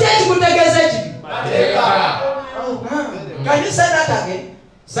 So kyekikutegeeza ekibi? Can you say that again?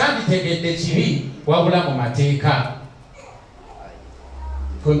 Sanditegedde kibi wabula mu mateeka.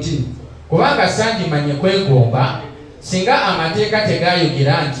 Continue. Kubanga sandimanye kwegomba singa amateeka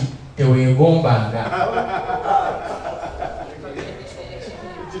tegayogera nti teweegombanga.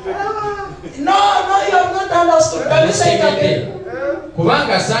 No, you have not understood. Can you say that again?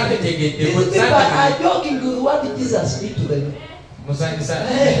 Kubanga sanditegedde These people are joking with what Jesus did to them. Can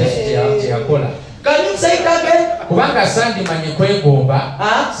you say that again? Kubanga sandimanye kwegomba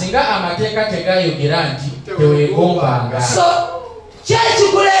singa amateeka tegayogera nti teweegombanga. So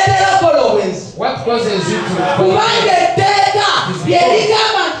kyekikuleetera kola obwenzi. What causes you to kubanga etteeka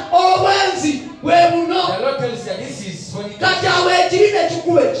lyerigamba nti obwenzi bwe buno. The Lord tells you this is when kati awo ekibi ne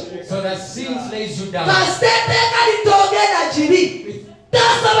kikuba eki. So that sins lays you down. Kasita etteeka litogera kibi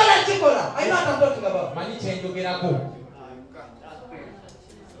tasobola kikola. I know what I'm talking about. Manyi kyenjogerako.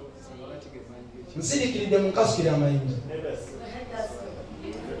 Nsirikiridde munkasukira amayinja.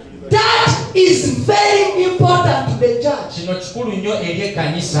 That is very important to the church. Kino kikulu nnyo eri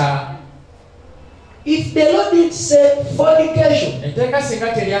ekkanisa. If the Lord did say fornication, etteeka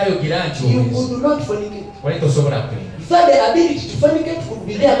singa teryayogera nti you could not fornicate. wali tosobola kwenda. So the ability to fornicate could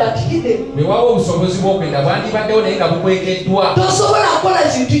be there but hidden. Bwewawo obusobozi bw'okwenda bwandibaddewo naye nga bukwekeddwa. Tosobola kukola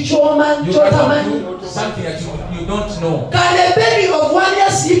kintu ky'otamanyi. Something that you don't know. Can a baby of 1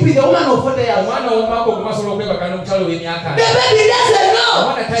 year sleep with a woman of 40 years? Omwana w'omwaka ogumu asobola okwebaka n'omukyalo w'emyaka. The baby doesn't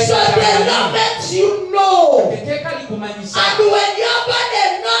know. So the law makes you know. Etteeka likumanyisa. And when your body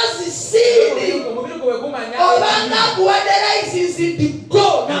knows sin, omubiri gwe gumanya obanga kuwadde license to go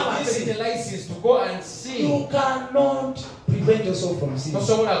now and the sin, license to go and sin. you cannot prevent yourself from sin.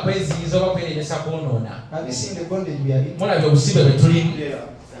 Tosobola kweziyiza oba kwenemesa kwonoona. Have you seen the bondage we are in? Mulabye obusibe bwe tulimu.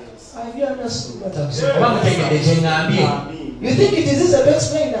 Have you understood what I'm saying? Oba mutegedde kye ŋŋambye. You think it is easy to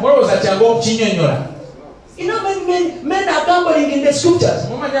explain that? Mulowooza kyangu okukinnyonnyola. You know men are gambling in the scriptures.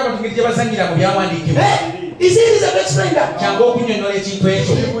 Mumanyi abantu engeri gye bazannyira mu byawandiikibwa. Is it easy to explain that? Kyangu okunnyonnyola ekintu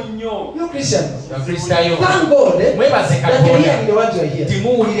ekyo. You Christians, Abakristaayo thank God mwebaze that you're Katonda hearing the words you are here.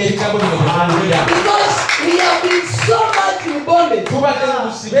 timuwulira ebigambo bino bye muwulira. Because we have been so much in bondage. Tubadde mu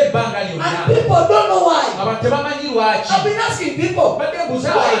busibe ebbanga And lyonna. people don't know why. Abantu tebamanyi lwaki. I've been asking people, Badde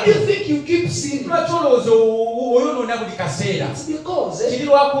mbuuza why abantu. do you think you keep sinning? Lwaki olowooza oyonoona buli kaseera? It's because Kiri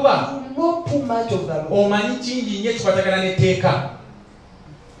lwakuba you know too much of the law. omanyi kingi nnyo ekikwatagana n'etteeka.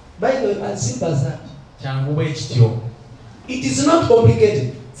 By the way, as simple as that. Kyangu bwe kityo. It is not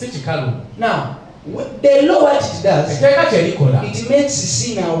complicated. Si kikalu. Now, the law what it does, Etteeka kye likola it makes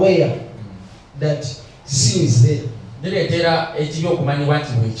sin aware that sin is there. lireetera ekibi okumanyibwa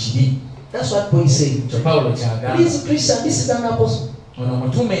nti bwe kiri. That's what Paul is saying. Please, Christian, this is an apostle.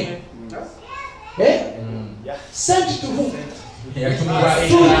 Sent to who? To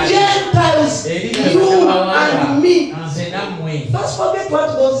Gentiles, you and me. Let's forget what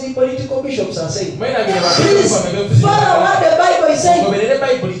those political bishops are saying. Please follow what the Bible is saying.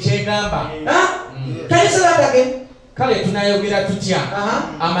 Can you say that again? Kale tunayogera tutya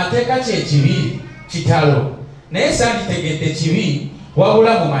amateeka kyekibi kitalo naye sanditegedde kibi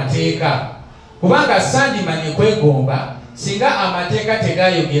wabula mu mateeka kubanga sandimanye kwegomba singa amateeka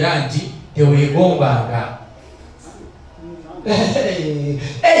tegayogera nti teweegombanga.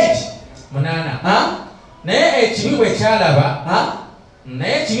 8 munana naye ekibi bwe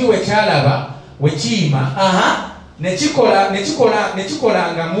kyalaba we kiyima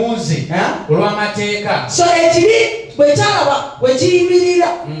nekikolanga munze olw'amateeka. So ekibi bwe kyalaba we kiyimirira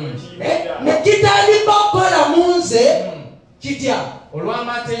ne kitandika okukola munze kitya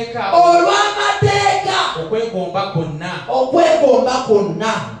olw'amateeka okwegomba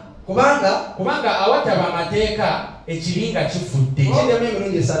kwonna kubanga awataba amateeka ekibi nga kifudde.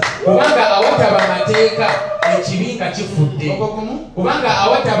 Kubanga awataba amateeka ekibi nga kifudde. Kubanga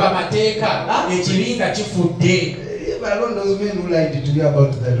awataba amateeka ekibi nga kifudde. I don't know those men who like to be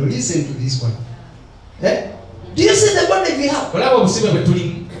about that. Listen to this one. Do you see the bondage we have?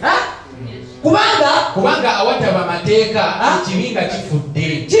 Kubanga awataba amateeka ekibi nga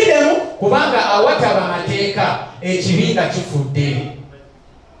kifudde. Kubanga awataba amateeka ekibi nga kifudde.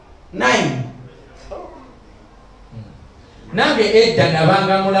 9. Nange edda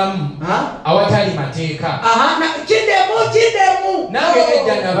nabanga mulamu awatali mateeka. Nange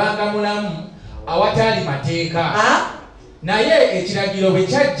edda nabanga mulamu awatali mateeka. Naye ekiragiro bwe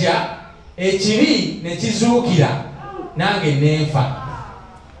kyajja ekibi ne kizuukira nange nenfa.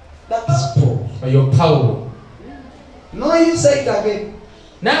 Oyo Pawulo. No, you say it again.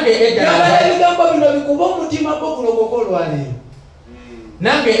 Nange edda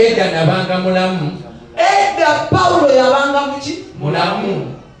nabanga mulamu. Edda Paulo yabanga muki?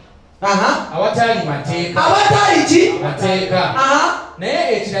 Mulamu. Awatali mateeka. Awatali ki? Mateeka.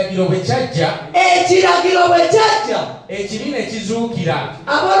 Naye ekiragiro bwe kyajja. Ekibi ne kizuukira.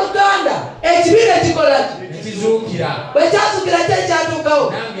 Abooluganda, ekibi ne kikola ki? Ne kizuukira. Bwe kyazuukira kye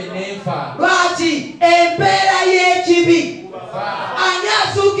kyatuukawo. Nange nenfa. Lwaki? Empeera y'ekibi. Ani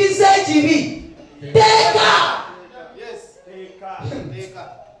asuukiza ekibi? Teeka.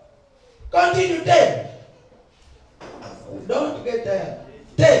 Continue 10. Don't get tired.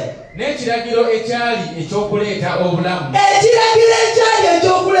 10. N'ekiragiro ekyali ekyokuleeta obulamu. Ekyo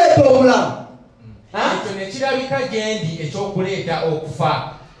ne kirabika gye ndi ekyokuleeta okufa.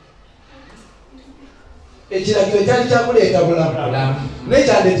 Ekiragiro ekyali kyakuleeta bulamu.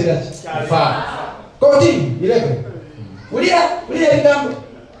 N'ekyandeetera ki? Kufa. Continue 11. Wulira ebigambo.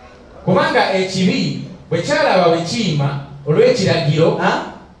 Kubanga ekibi bwe kyalaba bwe kiyima olw'ekiragiro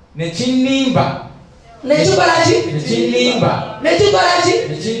ne kinnimba. Nekikola ki?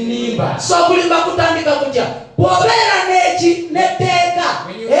 So kulimba kutandika kutya? Bw'obeera n'etteeka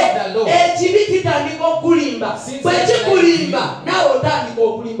ekibi kitandika okulimba. Bwe kikulimba naawe otandika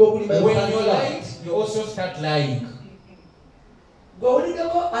okulimba. When you lie, you also start lying.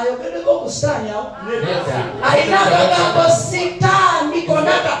 Ayogeddeko ku sitaani awo. Alina akagambo sitaani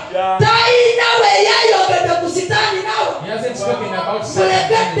konaka. Talina we yayogedde ku sitaani nawe.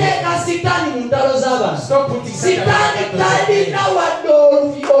 Muleke tteeka sitaani mu ntalo z'abantu. Sitaani talina wadde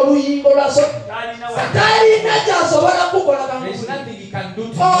oluyimbo lwaso. Talina kyasobola kukola kamuzi.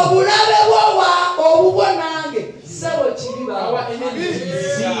 Obulabe obubwo nange sebo kibi bawa.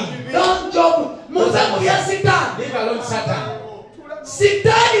 Don't joke. Muze mulya sitaani.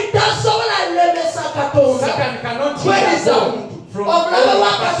 Sitani tasobola lemesa Katonda. Satan cannot hinder God from obulabe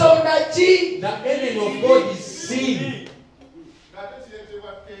bwa Katonda ki? The enemy of God is sin.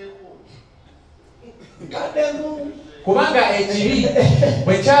 Kubanga ekibi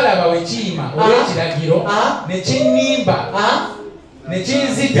bwe kyalaba we kiyima olw'ekiragiro ne kinnimba ne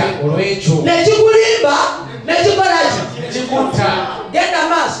kinzita olw'ekyo. Ne kikulimba ne kikola ki? Ne kikutta.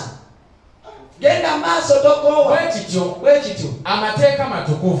 Genda maaso tokoowa. Bwe kityo amateeka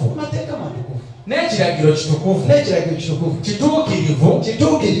matukuvu n'ekiragiro kitukuvu kituukirivu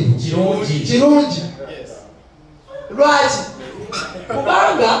kirungi. Lwaki?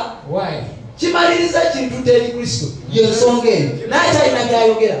 Kubanga kimaliriza kintu teri Kristo y'ensonga eyo naye kyalina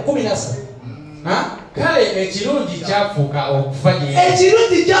byayogera 13. Kale ekirungi kyafuuka okufa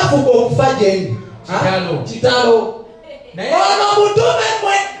gyendi. Kitalo. Ono mutume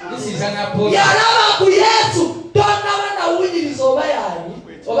mwe yalaba ku Yesu tonaba nawunyiriza oba yaani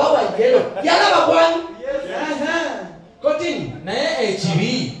oba wajjero yalaba kwani. Naye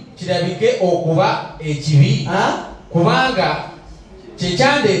ekibi kirabike okuba ekibi kubanga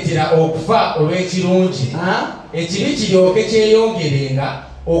kyekyandeetera okufa olw'ekirungi ekibi kiryoke kyeyongerenga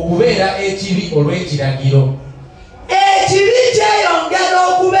okubeera ekibi olw'ekiragiro. Ekibi kyeyongera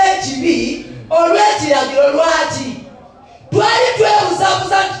okuba ekibi olw'ekiragiro. Lwaki? Twali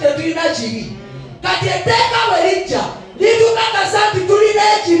twebuzabuza nti tetulina kibi, kati etteeka bwe lijja litukakasa nti tulina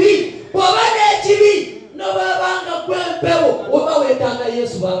ekibi. Bw'oba n'ekibi n'obabanga gw'empewo oba weetaaga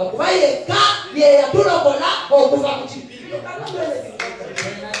Yesu baba kuba yekka ye yatulokola okuva mu kibi.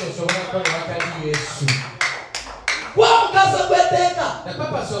 Omugaso gw'etteeka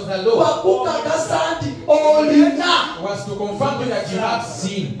wakukakasa nti olina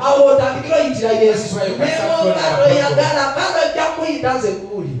awo otandikira oyitira Yesu neoyagala kandi ojja muyita nze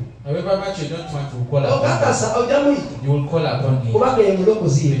kuwulira okakasa ojja muyita kubanga ye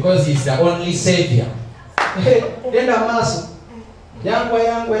mulokozi genda maaso yangwa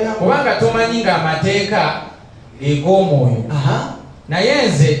kubanga tomanyi ng'amateeka eg'omwoyo naye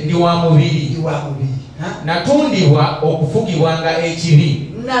nze ndi wa mubiri natundibwa okufugibwanga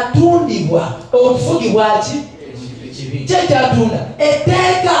ekibi. Natundibwa okufugibwa ki? Kyekatunda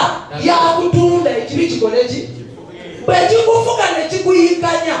etteeka lyakutunda ekibi kikole ki? Bwe kikufuga ne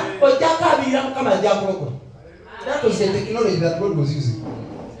kikuyinkanya ojjako abirira Mukama ajjakulokola. That was the technology that God was using.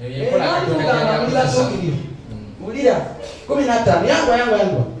 Ulira 15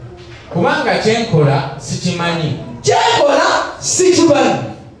 yangwa kubanga kyenkola sikimanyi. Kyenkola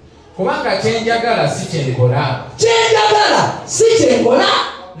sikimanyi. Kubanga kyenjagala si kyenkola. Kyenjagala si kyenkola.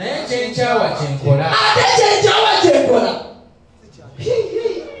 Naye kyenkyawa kyenkola. Ate kyenkyawa kyenkola.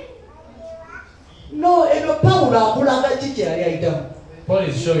 No, eno Pawulo akulaga ki kyali ayitamu. Paul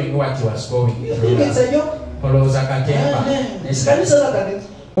is showing what he was going through. Olowooza katemba.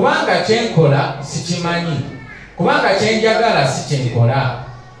 Kubanga kyenkola sikimanyi. Kubanga kyenjagala si kyenkola.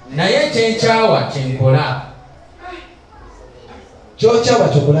 Naye kyenkyawa kyenkola. Kyokyawa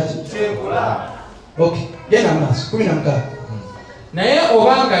kyokola ki? Okay, genda maaso 16. Naye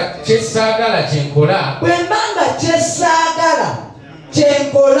obanga kyesaagala kyenkola. Bwe mbanga kyesaagala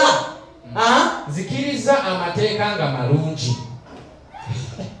kyenkola. Zikiriza amateeka nga malungi.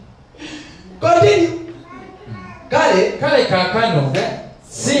 Continue. Kale kaakano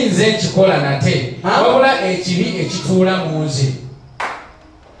si nze nkikola nate wabula ekibi ekituula mu nze.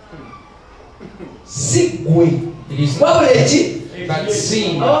 Si gwe wabula eki? But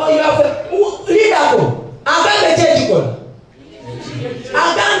sin. Lidako agambe kyekikola.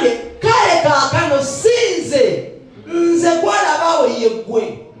 Agambe kale kaakano si nze gwolabaawo ye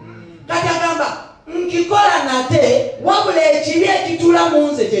ggwe. Kati agamba nkikola nate wabula ekibi ekituula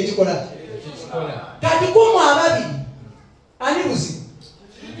mu nze kyekikola. Kati kumu ababiri ani buzibu?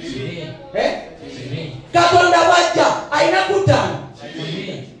 Katonda bwajja alina kutaano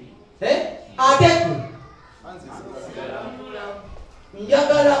ate gwe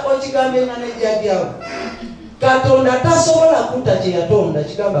njagala okigambe nga nejjajjawo Katonda tasobola kutta kye yatonda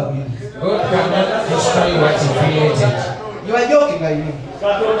kigamba bwino. God cannot destroy what he created. You are joking, I know.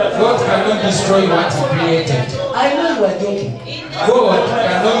 God cannot destroy what he created. I know you are joking. God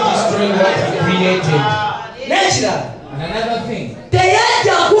cannot destroy what he created. Natural. And another thing. He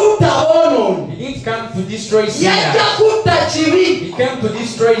didn't come to destroy sin. He came to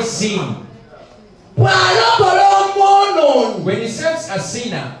destroy sin. When he saves a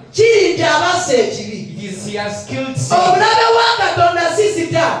sinner, it is he has killed sin. The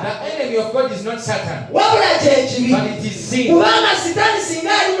enemy of God is not Satan, but it is sin. Because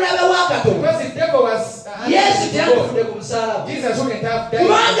the devil was Jesus wouldn't have died. He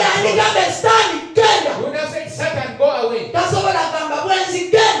would have said, Satan, go away. You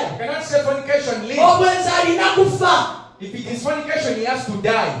cannot say fornication, leave. If it is fornication, he has to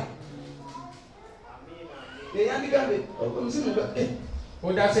die.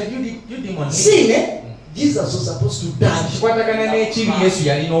 Would have said, you demon. Sin, Jesus was supposed to die.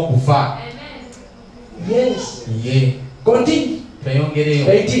 Yes. Yeah. Continue.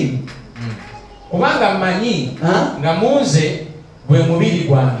 18. Kubanga mmanyi nga munze gwe mubiri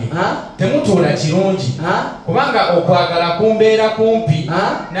gwange temutuula kirungi kubanga okwagala kumbeera kumpi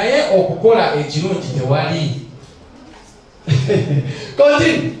naye okukola ekirungi tewali.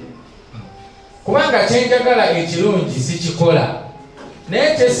 Continue. Kubanga kyenjagala ekirungi sikikola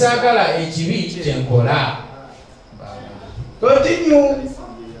naye kyesaagala ekibi kyenkola. Continue.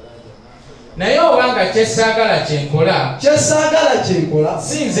 Naye obanga kyesaagala kyenkola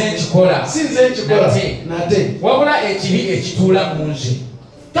si nze nkikola nate wabula ekibi ekituula mu nze.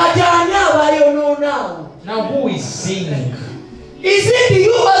 Kati ani abayonoonaawo? Now who is sinning? Is it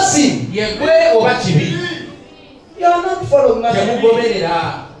you or sin? Ye gwe oba kibi? You are not following me.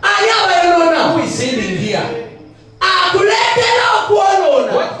 Temugoberera. I Who is sinning here?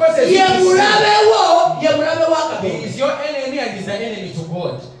 What causes you to sin? He is your enemy and is the enemy to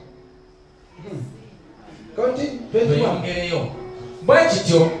God.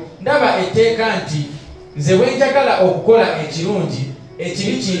 Bwekityo ndaba etteeka nti nze bwe njagala okukola ekirungi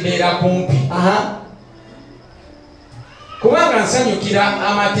ekibi kimbeera kumpi. Kubanga nsanyukira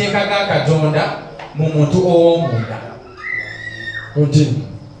amateeka ga Katonda mu muntu ow'omunda.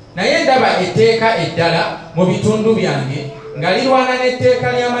 Naye ndaba etteeka eddala mu bitundu byange nga lirwana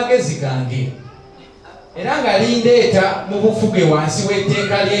n'etteeka ly'amagezi gange era nga lindeeta mu bufuge wansi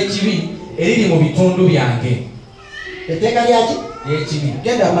w'etteeka ly'ekibi eriri mu bitundu byange. Etteeka lyaki? Ly'ekibi.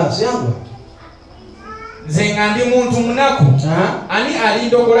 Genda amaaso yangu. Nze nga ndi muntu munaku, ani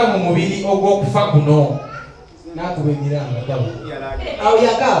alindogola mu mubiri ogw'okufa guno? Nakuba emiranga gabo. Awo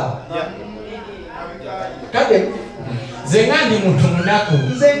yagaba. Kade. Nze nga ndi muntu munaku.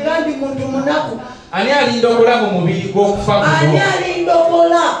 Nze nga ndi muntu munaku. Ani alindogola mu mubiri gw'okufa guno? Ani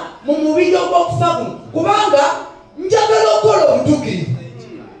alindogola mu mubiri ogw'okufa guno? Kubanga njagala okukola obutuukirivu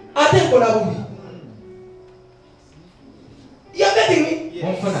ate nkola bubi. You're getting me?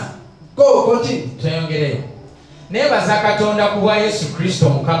 Go, continue. Tweyongereyo. Nebaza Katonda ku bwa Yesu Kristo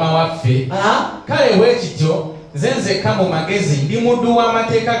Mukama waffe. Kale bwekityo nze nzekka mu magezi ndi muddu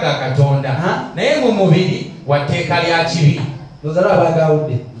w'amateeka ga Katonda naye mu mubiri wa tteeka lya kibi. Nozala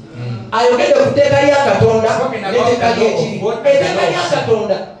abagawudde. Ayogedde ku tteeka lya Katonda n'etteeka ly'ekibi. Etteeka lya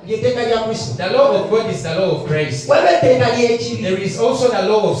Katonda ly'etteeka lya Kristo. The law of God is the law of Christ. There is also the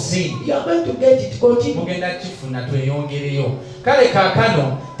law of sin. You are going to get it. Continue. Mugenda kifuna tweyongereyo. Kale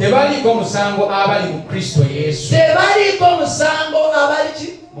kaakano tebaliko musango abali mu Kristo Yesu. Tebaliko musango abali ki?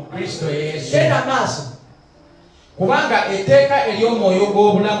 Mu Kristo Yesu. Genda maaso. Kubanga etteeka ery'omwoyo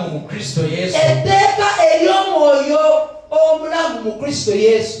gw'obulamu mu Kristo Yesu. Etteeka ery'omwoyo obulamu mu Kristo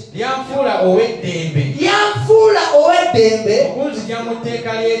Yesu. Lyanfuula ow'eddembe. Lyanfuula ow'eddembe. Okunzigya mu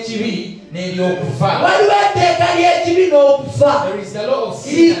tteeka ly'ekibi n'ery'okufa. Waliwo etteeka ly'ekibi n'okufa. There is the law of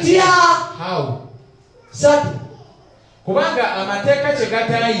sin. How? Satu. Kubanga amateeka kye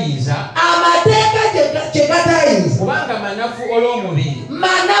gatayinza. Kubanga manafu olw'omubiri.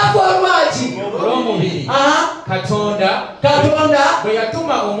 Manafu olwaki? Olw'omubiri. Katonda bwe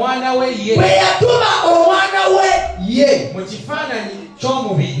yatuma omwana we ye. Mu kifaananyi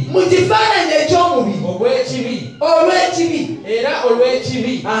ky'omubiri. Olw'ekibi. Era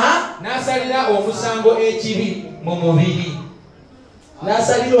olw'ekibi. N'asalira omusango ekibi mu mubiri.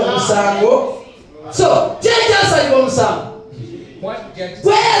 N'asalira omusango. So, kyekyasaliwa omusango.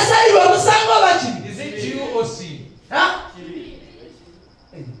 Bweyasalirwa omusango oba kibi? Is it you or sin?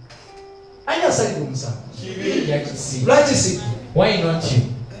 Ani asalirwa omusango? Lwaki si? Why not you?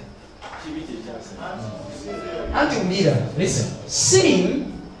 Anti umira. Listen. Sin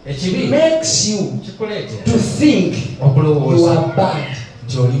makes you to think you are bad.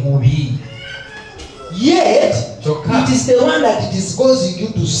 Yet, it is the one that it is causing you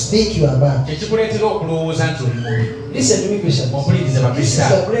to think you are bad. Listen to me, Christians. This is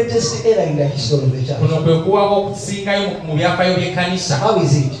the greatest error in the history of the church. How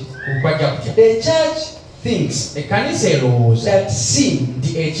is it? The church thinks that sin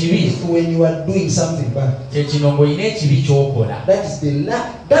is when you are doing something bad. That is the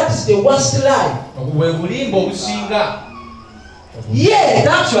lie. That is the worst lie. Yet,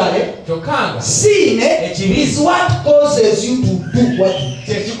 actually, sin is what causes you to do what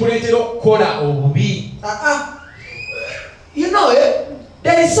you know,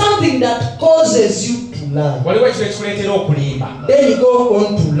 there is something that causes you to lie. Then you go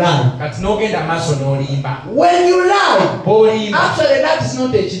on to lie. When you lie, actually that is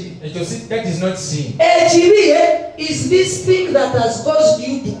not HB. That is not sin. HB is this thing that has caused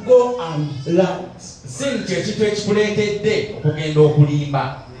you to go and lie.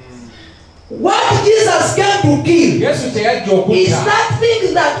 What Jesus came to kill is that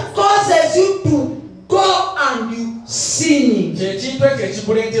thing that causes you to go and you sinning.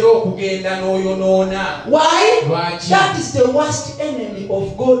 Why? That is the worst enemy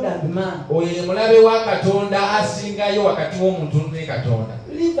of God and man. Leave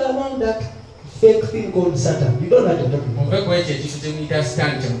alone that fake thing called Satan. You don't know what I'm talking about.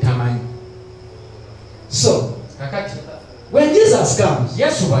 So, when Jesus comes,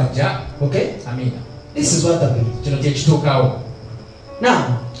 okay, this is what happens.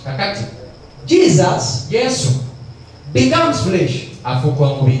 Now, Jesus becomes flesh. What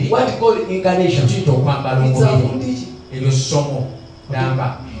we call incarnation. It's a full teaching.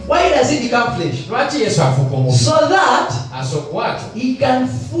 Why does he become flesh? So that he can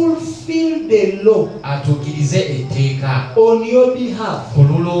fulfill the law on your behalf.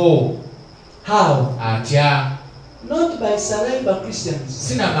 lubuto. How? Atya. Not by saliva Christians.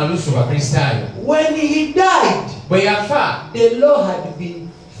 Sina malusu ba Kristayo. When he died, Bwe yafa, the law had been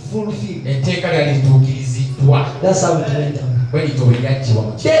fulfilled. etteeka lyalituukiriziddwa. That's how it went down. Bwe lityo bwe lyaggyibwa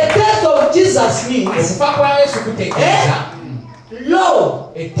mu The death of Jesus means okufa kwa Yesu kutegeeza law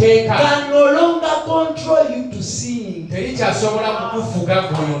etteeka can no longer control you to sin. terikyasobola kukufuga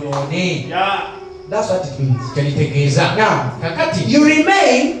gwoyonoone. That's what it means. Kyelitegeeza. Now, Kakati you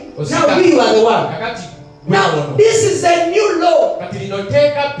remain. Now we are the one. kakati Now, this is a new law. kati lino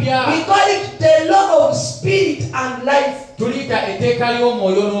tteeka pya We call it the law of spirit and life. tuliyita etteeka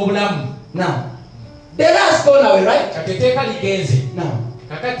ly'omwoyo n'obulamu. Now, the last gone away, right? Kati etteeka ligenze. Now,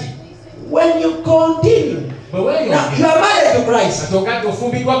 Kakati when you continue, bwe now you weeyongera are married to Christ. kati ogadde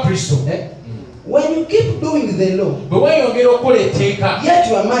ofumbiddwa Kristo. When you keep doing the law, Bwe weeyongera okukola etteeka yet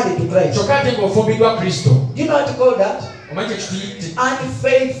you are married to Christ. kyokka ate ng'ofumbiddwa Kristo. Do you know what to call that? Omanyi kye kituyite?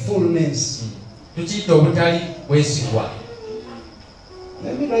 Unfaithfulness. Tukiyita obutali bwesigwa.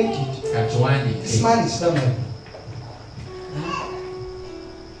 Let me write it. This Kakiwandiike. man is somewhere.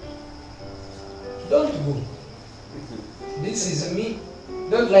 Don't go. This is me.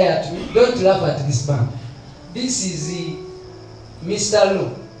 Don't lie at me. Don't laugh at this man. This is Mr.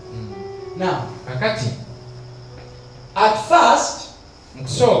 Low. Now, Kakati at first, mu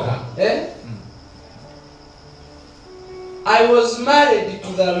kusooka I was married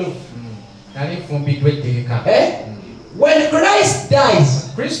to the law. nali nfumbiddwa etteeka. When Christ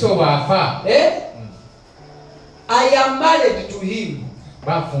dies, Kristo bw'afa I am married to him.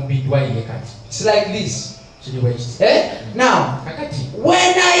 banfumbiddwa ye kati. It's like this. Kiri bwe kiti. Now, Kakati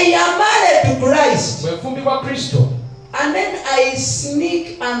when I am married to Christ, bwe nfumbibwa Kristo and then I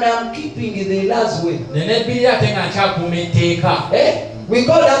sneak and I'm keeping the last way. ne nebbirira ate nga nkyakuuma etteeka. We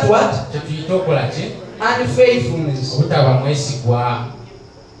call that what? Kye tuyita okola ki? Unfaithfulness. Obutaba mwesigwa.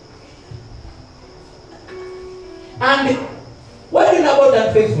 And what do you know about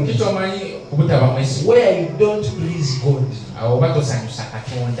unfaithfulness? Kikyomanyi obutaba mwesigwa. Where you don't please God. Awo oba tosanyusa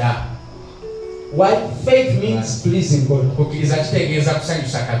Katonda. Why? Faith means pleasing God. Okukkiriza kitegeeza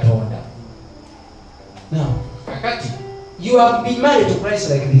kusanyusa Katonda. Now, Kakati you have been married to Christ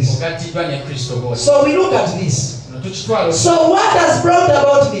like this. ogattiddwa ne Kristo bw'oti. So we look at this. No tukitwala. So what has brought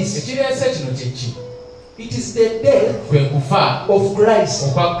about this? Ekireese kino kye ki? It is the death Kwe kufa of Christ.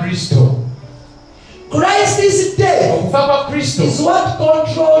 okwa Kristo. Christ's death Okufa kwa Kristo is what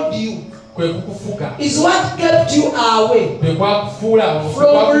controlled you. kwe kukufuga. Is what kept you away Kwe kwakufuula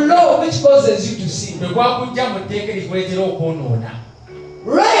from law which causes you to sin. kwe kwakujja mu tteeka erikuleetera okwonoona.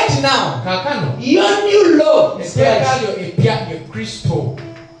 Right now, Kaakano your new law is etteeka Christ. lyo eppya ye Kristo.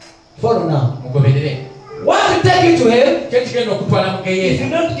 Follow now. Mugoberere. What will take you to hell Kye kigenda okutwala mu if geyeena you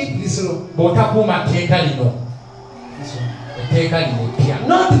don't keep this law? bw'otakuuma tteeka lino. This one. Etteeka lino eppya.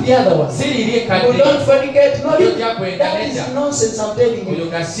 Not the other one. Si liri You ekkadde. don't forget. No, Yo gya kwenda that is nedda. nonsense. I'm telling Oyo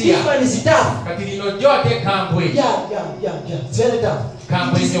you. gasiya. This one is tough. Kati lino jjo ate kambwe. Yeah. It's very tough.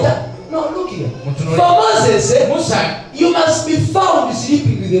 Kambwe It is nnyo. tough. No, look here. Mutunule. For Moses, Musa you must be found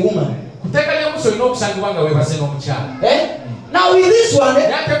sleeping with a woman. ku tteeka lya Musa olina okusangibwa nga weebase n'omukyala. Now with this one,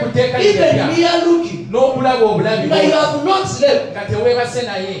 Naye ate ku tteeka even lyeppya mere looking, n'obulaba obulabi now you have not slept. nga teweebase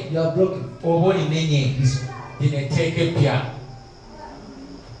naye You are broken. oba olinenye lino etteeka eppya.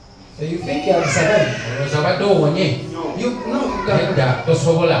 So you think you have survived? olowooza obadde owonye. You can't. Nedda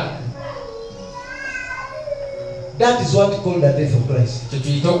tosobola. That is what we call the death of Christ. Kye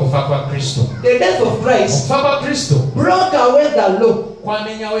tuyita okufa kwa Kristo. The death of Christ Okufa kwa Kristo broke away the law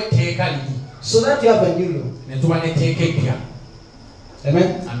kwamenyawo etteeka liri so that you have a new law. ne tuba n'etteeka eppya.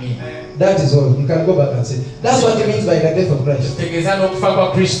 Amen. Amiina. That is all. You can go back and say. That's what it means by the death of Christ. Kitegeeza n'okufa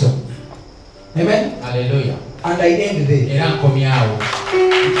kwa Kristo. Amen. Haleluya. And I end there. Era nkomyawo.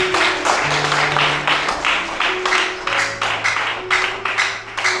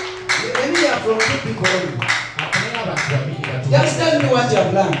 Let me hear from two people only. Akomera abantu babiri batubuulire. Just tell me what you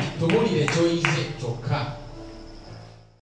have learned. Tubuulire ky'oyize.